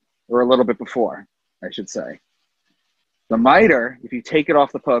time, or a little bit before, I should say. The mitre, if you take it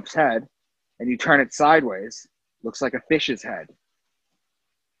off the Pope's head and you turn it sideways, looks like a fish's head,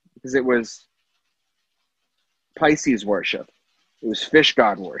 because it was Pisces worship. It was fish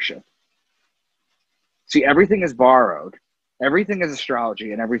god worship. See, everything is borrowed. Everything is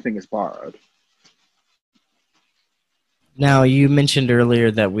astrology, and everything is borrowed. Now, you mentioned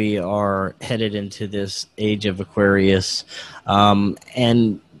earlier that we are headed into this age of Aquarius.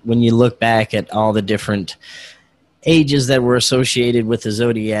 And when you look back at all the different ages that were associated with the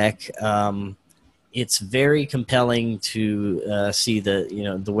zodiac, it's very compelling to see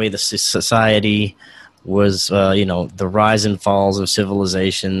the way the society was, the rise and falls of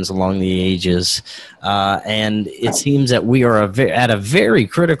civilizations along the ages. And it seems that we are at a very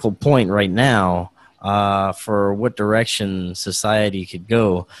critical point right now for what direction society could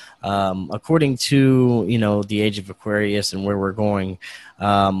go. According to, the age of Aquarius and where we're going,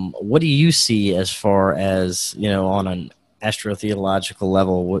 what do you see as far as, on an astrotheological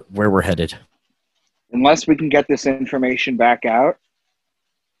level, where we're headed? Unless we can get this information back out,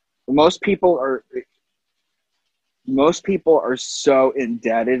 most people are so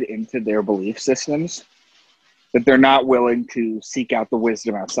indebted into their belief systems that they're not willing to seek out the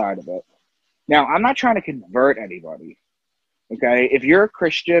wisdom outside of it. Now, I'm not trying to convert anybody, okay? If you're a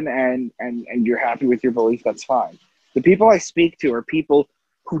Christian and you're happy with your belief, that's fine. The people I speak to are people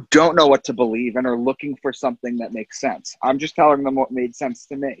who don't know what to believe and are looking for something that makes sense. I'm just telling them what made sense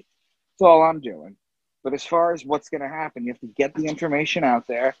to me. That's all I'm doing. But as far as what's going to happen, you have to get the information out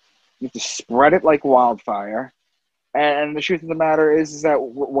there. You have to spread it like wildfire. And the truth of the matter is that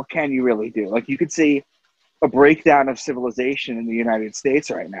what can you really do? Like, you could see a breakdown of civilization in the United States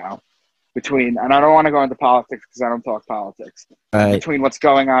right now between, and I don't want to go into politics because I don't talk politics, Right. between what's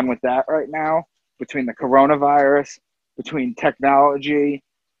going on with that right now, between the coronavirus, between technology,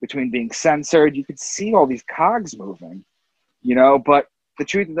 between being censored. You could see all these cogs moving, but the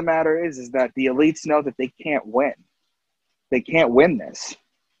truth of the matter is that the elites know that they can't win. They can't win this.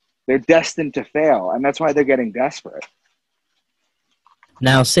 They're destined to fail, and that's why they're getting desperate.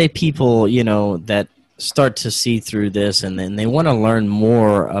 Now, say people, that start to see through this and then they want to learn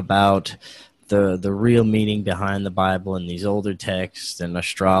more about the real meaning behind the Bible and these older texts and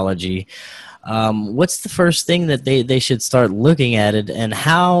astrology. What's the first thing that they should start looking at it, and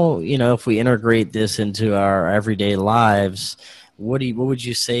how, if we integrate this into our everyday lives, what would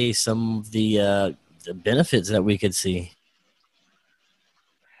you say some of the benefits that we could see?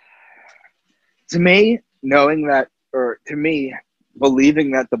 To me,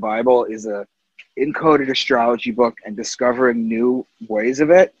 believing that the Bible is a encoded astrology book and discovering new ways of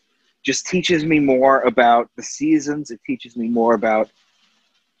it just teaches me more about the seasons. It teaches me more about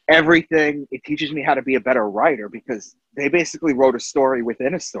everything. It teaches me how to be a better writer, because they basically wrote a story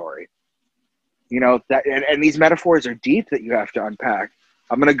within a story. And these metaphors are deep that you have to unpack.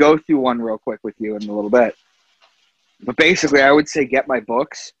 I'm going to go through one real quick with you in a little bit. But basically, I would say get my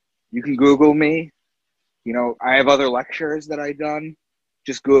books. You can Google me. I have other lectures that I've done.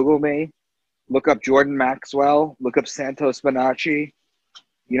 Just Google me. Look up Jordan Maxwell. Look up Santos Bonacci.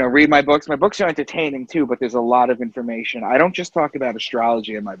 Read my books. My books are entertaining too, but there's a lot of information. I don't just talk about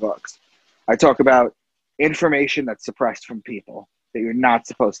astrology in my books. I talk about information that's suppressed from people that you're not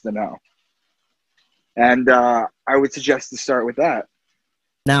supposed to know. And I would suggest to start with that.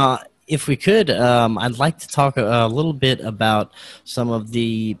 Now, if we could, I'd like to talk a little bit about some of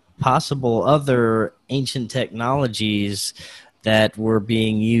the possible other ancient technologies that were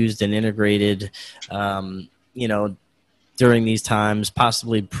being used and integrated, during these times,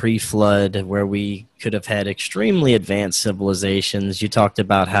 possibly pre-flood, where we could have had extremely advanced civilizations. You talked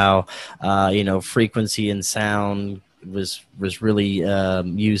about how, frequency and sound was really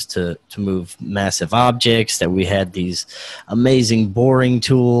used to move massive objects, that we had these amazing boring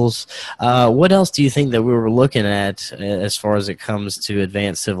tools. What else do you think that we were looking at as far as it comes to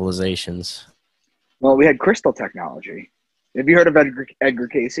advanced civilizations? Well, we had crystal technology. Have you heard of Edgar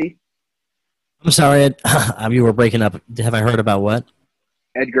Casey? I'm sorry, Ed, you were breaking up. Have I heard about what?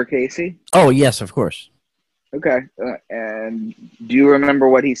 Edgar Casey? Oh, yes, of course. Okay. And do you remember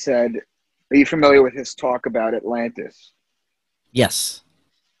what he said? Are you familiar with his talk about Atlantis? Yes.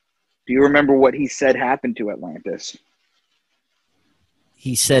 Do you remember what he said happened to Atlantis?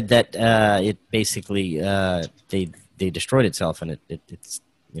 He said that it basically they destroyed itself and it's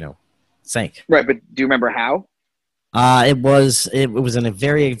sank. Right, but do you remember how? It was in a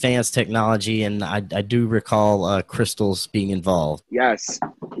very advanced technology, and I do recall crystals being involved. Yes,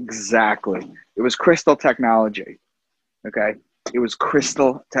 exactly. It was crystal technology. Okay, it was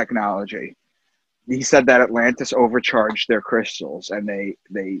crystal technology. He said that Atlantis overcharged their crystals and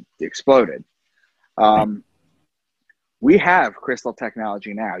they exploded. We have crystal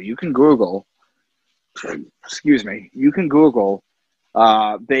technology now. You can Google. Excuse me. You can Google.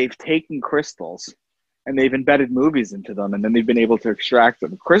 They've taken crystals and they've embedded movies into them, and then they've been able to extract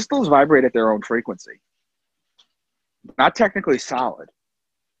them. Crystals vibrate at their own frequency. Not technically solid.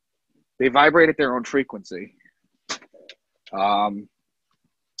 They vibrate at their own frequency.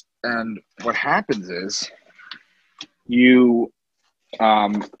 And what happens is you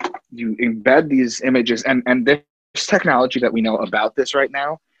embed these images, and this technology that we know about this right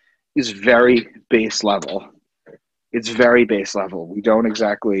now is very base level. It's very base level. We don't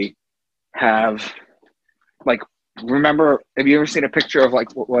exactly have, like, remember, have you ever seen a picture of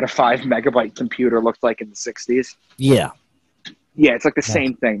like what a 5 megabyte computer looked like in the 60s? Yeah. Yeah, it's like the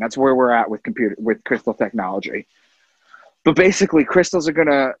same thing. That's where we're at with crystal technology. But basically, crystals are going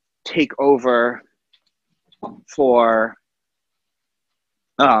to take over for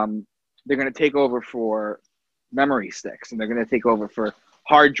they're going to take over for memory sticks, and they're going to take over for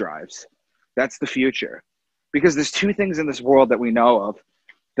hard drives. That's the future. Because there's two things in this world that we know of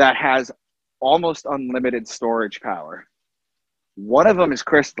that has almost unlimited storage power. One of them is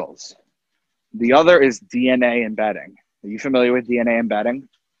crystals. The other is DNA embedding. Are you familiar with DNA embedding?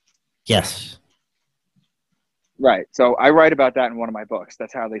 Yes. Right. So I write about that in one of my books.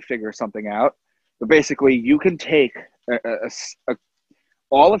 That's how they figure something out. But basically, you can take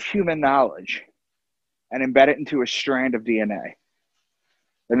all of human knowledge and embed it into a strand of DNA.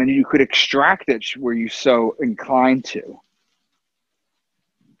 And then you could extract it where you're so inclined to.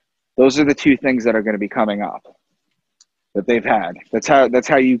 Those are the two things that are going to be coming up that they've had. That's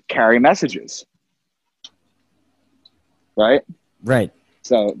how you carry messages. Right? Right.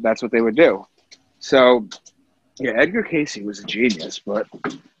 So that's what they would do. So, yeah, Edgar Casey was a genius, but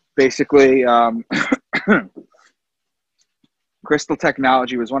basically, crystal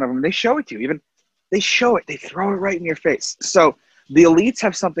technology was one of them. They show it to you. They show it. They throw it right in your face. So the elites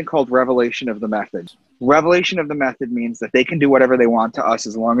have something called revelation of the method. Revelation of the method means that they can do whatever they want to us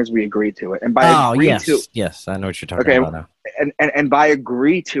as long as we agree to it. And by yes, I know what you're talking about now. And by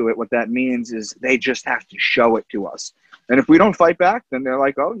agree to it, what that means is they just have to show it to us. And if we don't fight back, then they're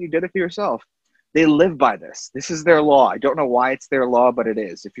like, oh, you did it to yourself. They live by this. This is their law. I don't know why it's their law, but it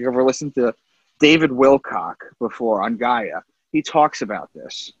is. If you ever listened to David Wilcock before on Gaia, he talks about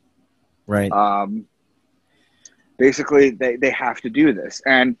this. Right. Basically, they have to do this.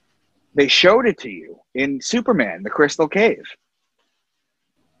 And they showed it to you in Superman, the Crystal Cave.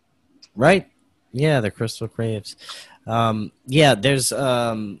 Right. Yeah, the Crystal Caves. There's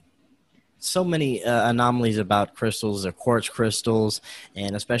so many anomalies about crystals, the quartz crystals,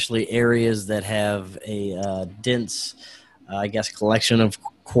 and especially areas that have a dense, collection of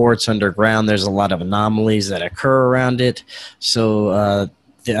quartz underground. There's a lot of anomalies that occur around it. So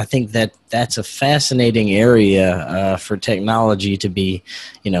I think that's a fascinating area for technology to be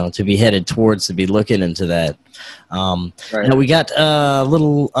headed towards, to be looking into that. Right. Now we got a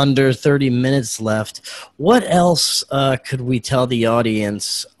little under 30 minutes left. What else could we tell the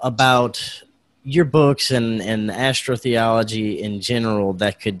audience about your books and astrotheology in general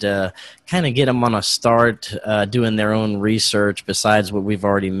that could kind of get them on a start doing their own research besides what we've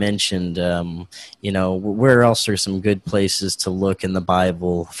already mentioned? Where else are some good places to look in the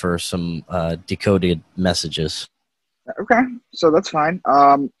Bible for some decoded messages? Okay, so that's fine.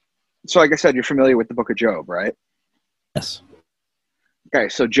 So like I said, you're familiar with the book of Job, right? Yes. Okay,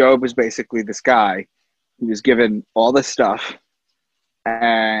 so Job was basically this guy who was given all this stuff,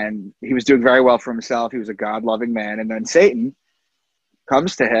 and he was doing very well for himself. He was a God-loving man. And then Satan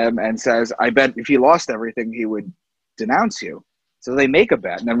comes to him and says, I bet if he lost everything, he would denounce you. So they make a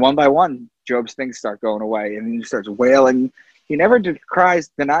bet. And then one by one, Job's things start going away. And he starts wailing. He never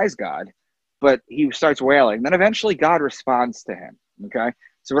denies God, but he starts wailing. Then eventually God responds to him. Okay?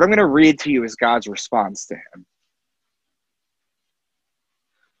 So what I'm going to read to you is God's response to him.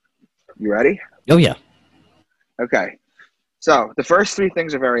 You ready? Oh, yeah. Okay. So the first three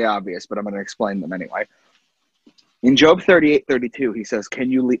things are very obvious, but I'm going to explain them anyway. In Job 38:32, he says,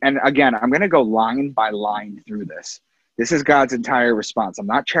 can you lead? And again, I'm going to go line by line through this. This is God's entire response. I'm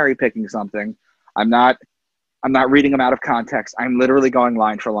not cherry picking something. I'm not reading them out of context. I'm literally going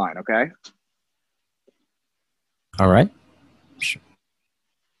line for line, okay? All right.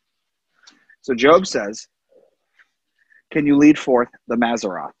 So Job says, can you lead forth the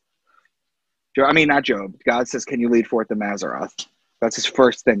Mazzaroth? Not Job. God says, can you lead forth the Mazzaroth? That's his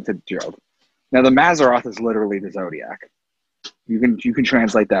first thing to Job. Now, the Mazzaroth is literally the zodiac. You can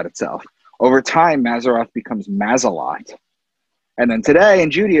translate that itself. Over time, Mazzaroth becomes Mazalot. And then today,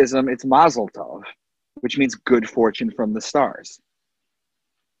 in Judaism, it's Mazel Tov, which means good fortune from the stars.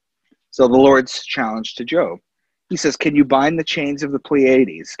 So the Lord's challenge to Job. He says, can you bind the chains of the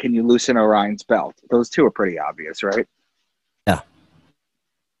Pleiades? Can you loosen Orion's belt? Those two are pretty obvious, right? Yeah.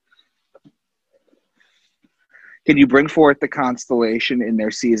 Can you bring forth the constellation in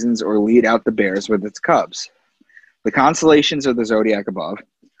their seasons or lead out the bears with its cubs? The constellations are the zodiac above.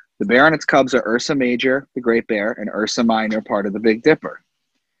 The bear and its cubs are Ursa Major, the Great Bear, and Ursa Minor, part of the Big Dipper.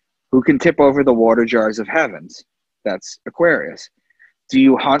 Who can tip over the water jars of heavens? That's Aquarius. Do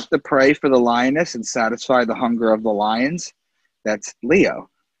you hunt the prey for the lioness and satisfy the hunger of the lions? That's Leo.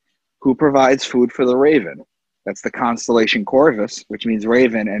 Who provides food for the raven? That's the constellation Corvus, which means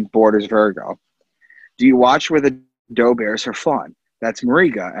raven and borders Virgo. Do you watch where the doe bears her fawn? That's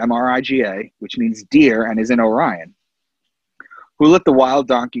Mariga, M-R-I-G-A, which means deer and is in Orion. Who let the wild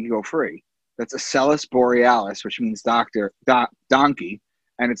donkey go free? That's Acellus Borealis, which means donkey,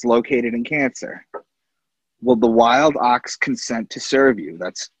 and it's located in Cancer. Will the wild ox consent to serve you?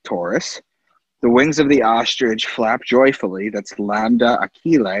 That's Taurus. The wings of the ostrich flap joyfully. That's Lambda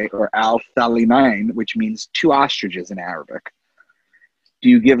Achille or Al-Thalinain, which means two ostriches in Arabic. Do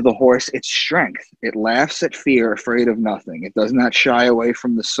you give the horse its strength? It laughs at fear, afraid of nothing. It does not shy away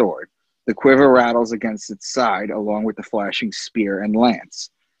from the sword. The quiver rattles against its side, along with the flashing spear and lance.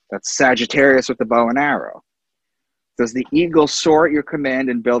 That's Sagittarius with the bow and arrow. Does the eagle soar at your command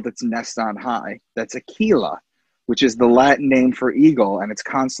and build its nest on high? That's Aquila, which is the Latin name for eagle, and its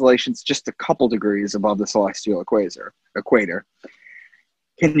constellation's just a couple degrees above the celestial equator.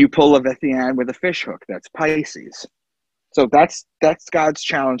 Can you pull a Leviathan with a fish hook? That's Pisces. So that's God's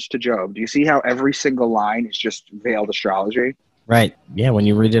challenge to Job. Do you see how every single line is just veiled astrology? Right. Yeah, when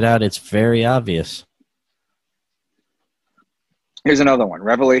you read it out, it's very obvious. Here's another one,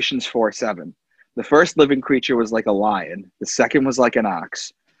 Revelations 4:7. The first living creature was like a lion. The second was like an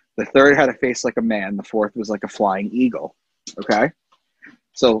ox. The third had a face like a man. The fourth was like a flying eagle. Okay?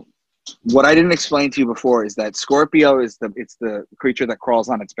 So what I didn't explain to you before is that Scorpio it's the creature that crawls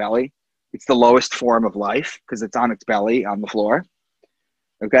on its belly. It's the lowest form of life because it's on its belly on the floor.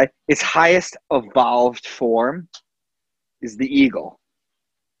 Okay? Its highest evolved form is the eagle.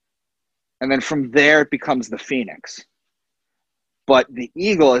 And then from there it becomes the phoenix. But the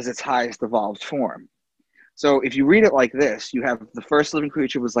eagle is its highest evolved form. So if you read it like this, you have the first living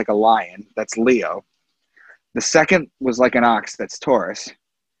creature was like a lion, that's Leo. The second was like an ox, that's Taurus.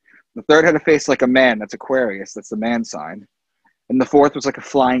 The third had a face like a man, that's Aquarius, that's the man sign. And the fourth was like a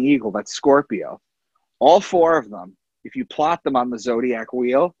flying eagle, that's Scorpio. All four of them, if you plot them on the zodiac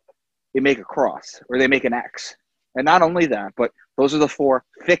wheel, they make a cross or they make an X. And not only that, but those are the four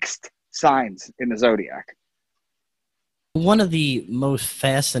fixed signs in the zodiac. One of the most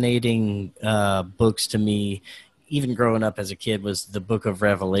fascinating books to me, even growing up as a kid, was the Book of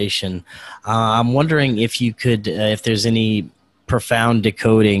Revelation. I'm wondering if you could, if there's any profound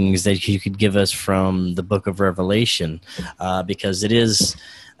decodings that you could give us from the Book of Revelation, because it is,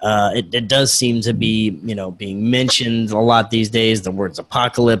 it does seem to be, being mentioned a lot these days. The words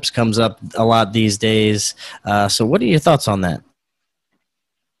apocalypse comes up a lot these days. So what are your thoughts on that?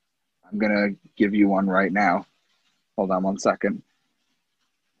 I'm going to give you one right now. Hold on one second.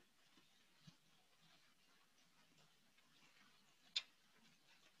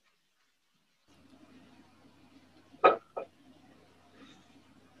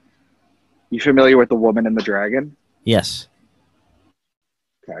 You familiar with the woman and the dragon? Yes.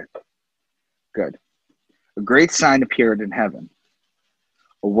 Okay, good. A great sign appeared in heaven.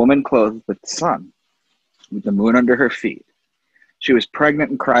 A woman clothed with the sun, with the moon under her feet. She was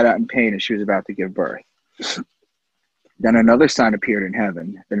pregnant and cried out in pain as she was about to give birth. Then another sign appeared in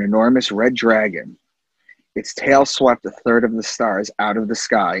heaven, an enormous red dragon. Its tail swept a third of the stars out of the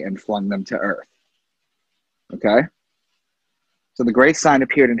sky and flung them to earth. Okay? So the great sign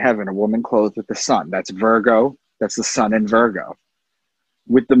appeared in heaven, a woman clothed with the sun. That's Virgo. That's the sun in Virgo.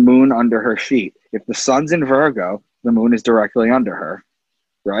 With the moon under her feet. If the sun's in Virgo, the moon is directly under her.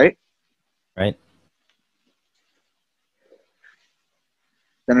 Right? Right.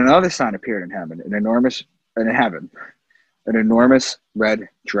 Then another sign appeared in heaven, an enormous red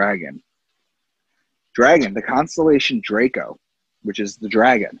dragon. Dragon, the constellation Draco, which is the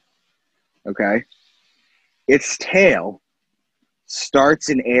dragon. Okay? Its tail starts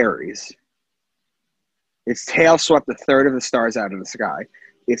in Aries. Its tail swept a third of the stars out of the sky.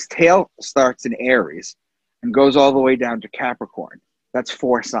 Its tail starts in Aries and goes all the way down to Capricorn. That's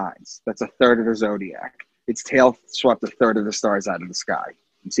 4 signs. That's a third of the zodiac. Its tail swept a third of the stars out of the sky.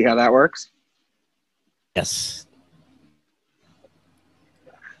 You see how that works? Yes.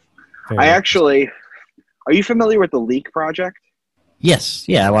 Are you familiar with the Leak Project? Yes.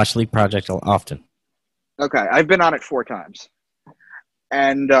 Yeah, I watch Leak Project often. Okay, I've been on it 4 times.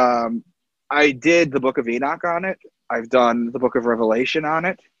 And I did the Book of Enoch on it. I've done the Book of Revelation on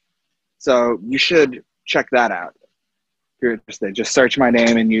it. So you should check that out. If you're interested, just search my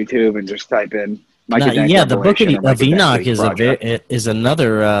name in YouTube and just type in Micah Dank. Yeah, the Book of Enoch is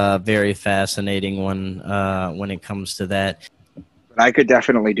another very fascinating one when it comes to that. But I could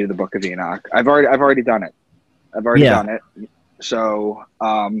definitely do the Book of Enoch. I've already done it. I've already done it. So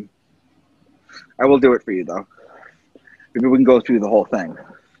I will do it for you though. Maybe we can go through the whole thing.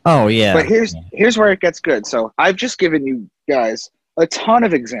 Oh yeah. But here's where it gets good. So I've just given you guys a ton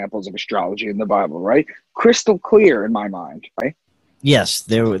of examples of astrology in the Bible, right? Crystal clear in my mind, right? Yes,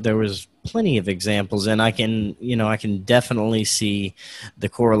 there was plenty of examples, and I can definitely see the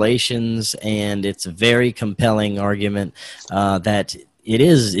correlations, and it's a very compelling argument that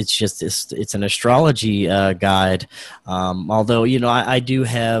it's an astrology guide. Although I do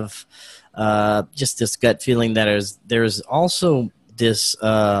have just this gut feeling that there's also this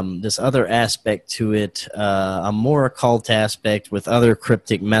other aspect to it, a more occult aspect with other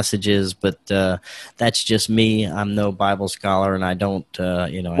cryptic messages, but that's just me. I'm no Bible scholar, and I don't my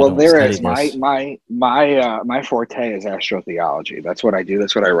forte is astrotheology. That's what I do.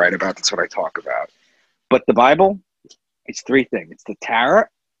 That's what I write about. That's what I talk about. But the Bible, it's 3 things. It's the tarot.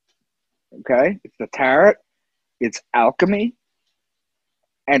 Okay, it's the tarot. It's alchemy,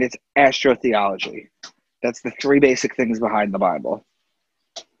 and it's astrotheology. That's the 3 basic things behind the Bible.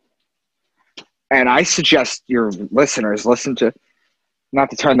 And I suggest your listeners listen to, not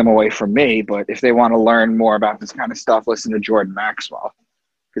to turn them away from me, but if they want to learn more about this kind of stuff, listen to Jordan Maxwell,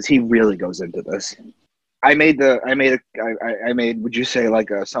 because he really goes into this. I made, would you say,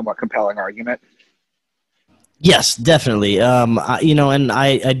 like a somewhat compelling argument? Yes, definitely. And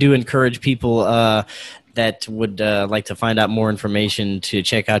I do encourage people that would like to find out more information to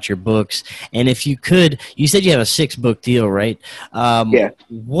check out your books. And if you could, you said you have a 6-book deal, right? Yeah.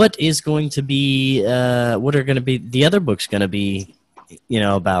 What are going to be the other books going to be,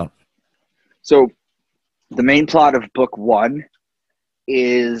 about? So the main plot of book 1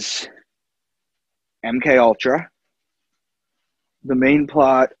 is MK Ultra. The main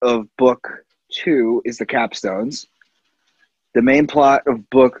plot of book 2 is the capstones. The main plot of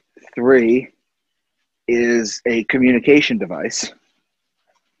book 3 is a communication device,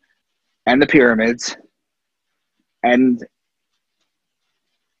 and the pyramids, and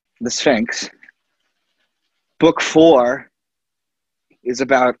the Sphinx. Book 4 is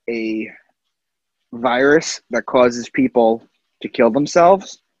about a virus that causes people to kill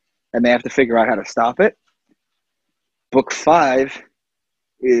themselves, and they have to figure out how to stop it. Book 5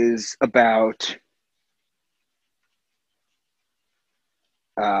 is about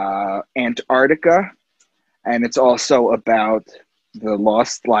Antarctica, and it's also about the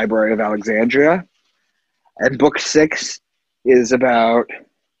Lost Library of Alexandria. And book 6 is about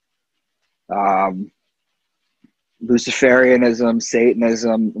Luciferianism,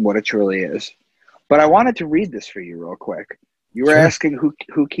 Satanism, what it truly is. But I wanted to read this for you real quick. You were asking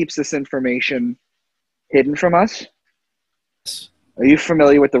who keeps this information hidden from us? Yes. Are you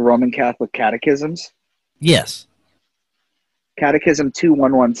familiar with the Roman Catholic catechisms? Yes. Catechism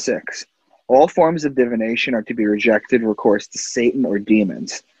 2116. All forms of divination are to be rejected, recourse to Satan or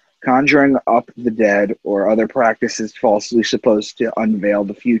demons, conjuring up the dead, or other practices falsely supposed to unveil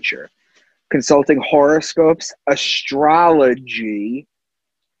the future, consulting horoscopes, astrology,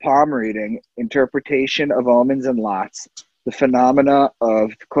 palm reading, interpretation of omens and lots, the phenomena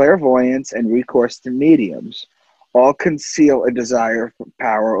of clairvoyance, and recourse to mediums, all conceal a desire for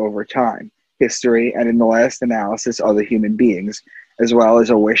power over time, history, and in the last analysis, other human beings, as well as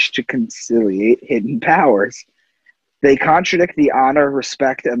a wish to conciliate hidden powers. They contradict the honor,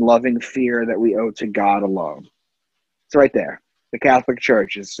 respect, and loving fear that we owe to God alone. It's right there. The Catholic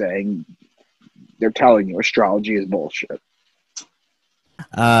Church is saying, they're telling you astrology is bullshit.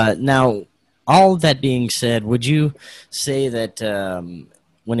 Now, all that being said, would you say that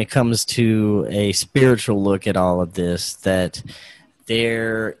when it comes to a spiritual look at all of this, that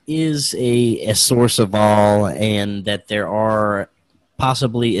there is a source of all, and that there are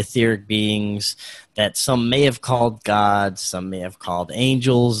possibly etheric beings that some may have called gods, some may have called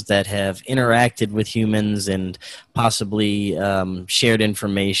angels, that have interacted with humans and possibly shared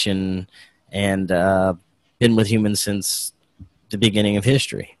information and been with humans since the beginning of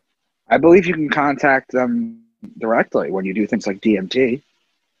history. I believe you can contact them directly when you do things like DMT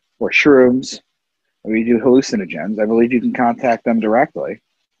or shrooms, or you do hallucinogens. I believe you can contact them directly.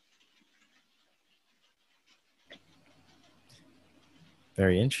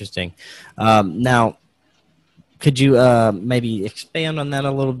 Very interesting. Now, could you maybe expand on that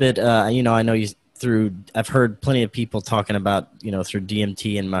a little bit? I know I've heard plenty of people talking about, through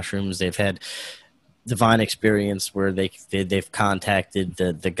DMT and mushrooms, they've had divine experience where they've contacted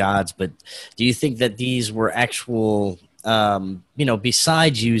the gods. But do you think that these were actual,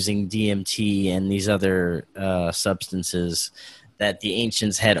 besides using DMT and these other substances, that the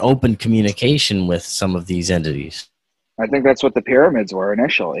ancients had open communication with some of these entities? I think that's what the pyramids were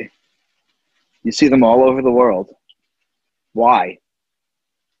initially. You see them all over the world. Why?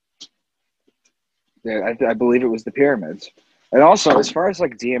 I believe it was the pyramids. And also, as far as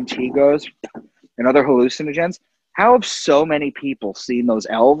like DMT goes and other hallucinogens, how have so many people seen those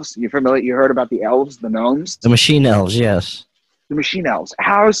elves? You familiar? You heard about the elves, the gnomes? The machine elves, yes. The machine elves.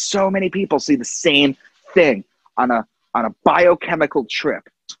 How have so many people see the same thing on a biochemical trip?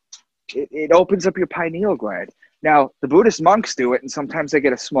 It opens up your pineal gland. Now, the Buddhist monks do it, and sometimes they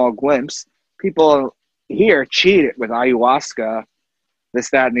get a small glimpse. People here cheat it with ayahuasca,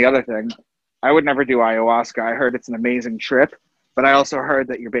 this, that, and the other thing. I would never do ayahuasca. I heard it's an amazing trip, but I also heard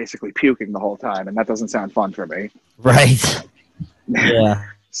that you're basically puking the whole time, and that doesn't sound fun for me. Right. Yeah.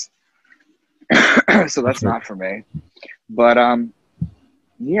 So that's not for me. But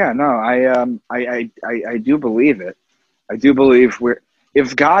yeah, no, I do believe it. I do believe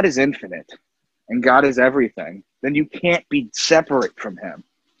if God is infinite and God is everything, then you can't be separate from him.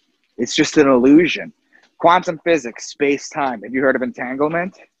 It's just an illusion. Quantum physics, space-time. Have you heard of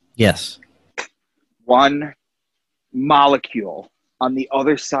entanglement? Yes. One molecule on the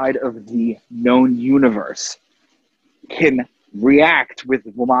other side of the known universe can react with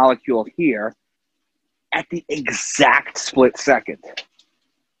the molecule here at the exact split second.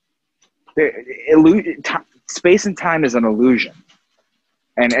 Space and time is an illusion.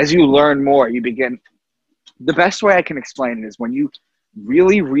 And as you learn more, you begin... The best way I can explain it is when you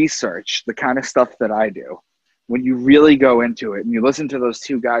really research the kind of stuff that I do, when you really go into it and you listen to those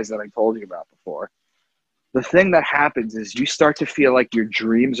two guys that I told you about before, the thing that happens is you start to feel like your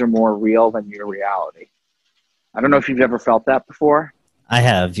dreams are more real than your reality. I don't know if you've ever felt that before. I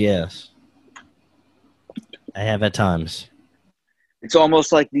have, yes. I have at times. It's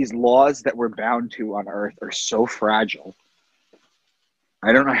almost like these laws that we're bound to on Earth are so fragile.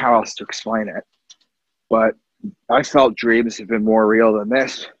 I don't know how else to explain it, but I felt dreams have been more real than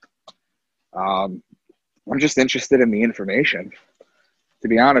this. I'm just interested in the information. To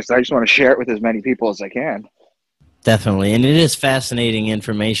be honest, I just want to share it with as many people as I can. Definitely, and it is fascinating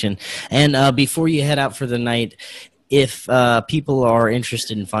information. And before you head out for the night, if people are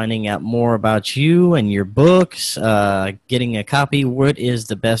interested in finding out more about you and your books, getting a copy, what is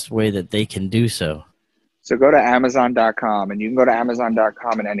the best way that they can do so? So go to Amazon.com, and you can go to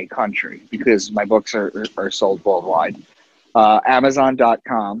Amazon.com in any country because my books are sold worldwide.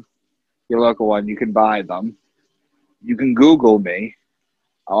 Amazon.com, your local one, you can buy them. You can Google me.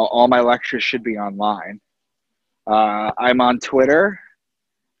 All my lectures should be online. I'm on Twitter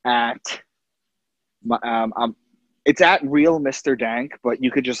it's at Real Mr. Dank, but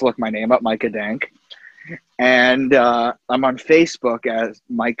you could just look my name up, Micah Dank. And I'm on Facebook as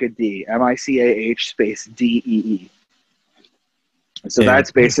Micah D, M-I-C-A-H space D-E-E. So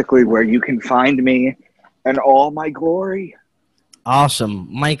that's basically where you can find me and all my glory. Awesome.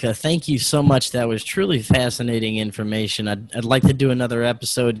 Micah, thank you so much. That was truly fascinating information. I'd like to do another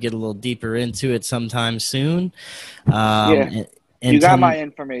episode, get a little deeper into it sometime soon. Yeah. You got my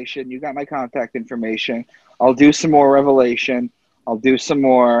information. You got my contact information. I'll do some more Revelation. I'll do some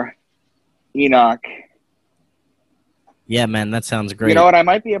more Enoch. Yeah, man, that sounds great. You know what? I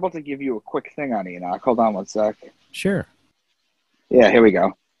might be able to give you a quick thing on Enoch. Hold on one sec. Sure. Yeah, here we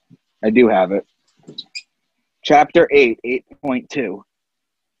go. I do have it. Chapter 8, 8.2.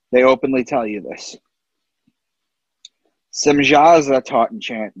 They openly tell you this. Semjaza taught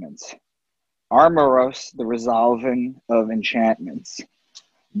enchantments. Armoros, the resolving of enchantments.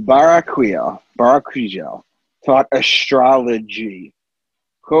 Baraquiel taught astrology.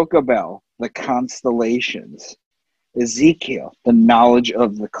 Kokabel, the constellations. Ezekiel, the knowledge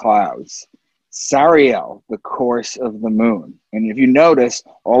of the clouds. Sariel, the course of the moon. And if you notice,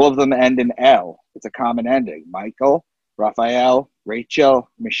 all of them end in L. It's a common ending. Michael, Raphael, Rachel,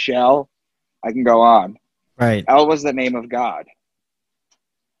 Michelle. I can go on. Right. El was the name of God.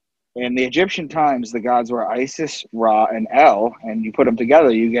 In the Egyptian times, the gods were Isis, Ra, and El, and you put them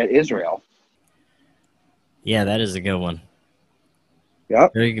together, you get Israel. Yeah, that is a good one.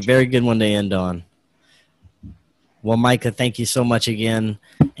 Yep. Very, very good one to end on. Well, Micah, thank you so much again,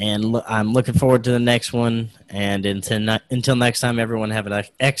 and I'm looking forward to the next one. And until next time, everyone have an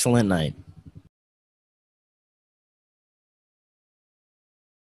excellent night.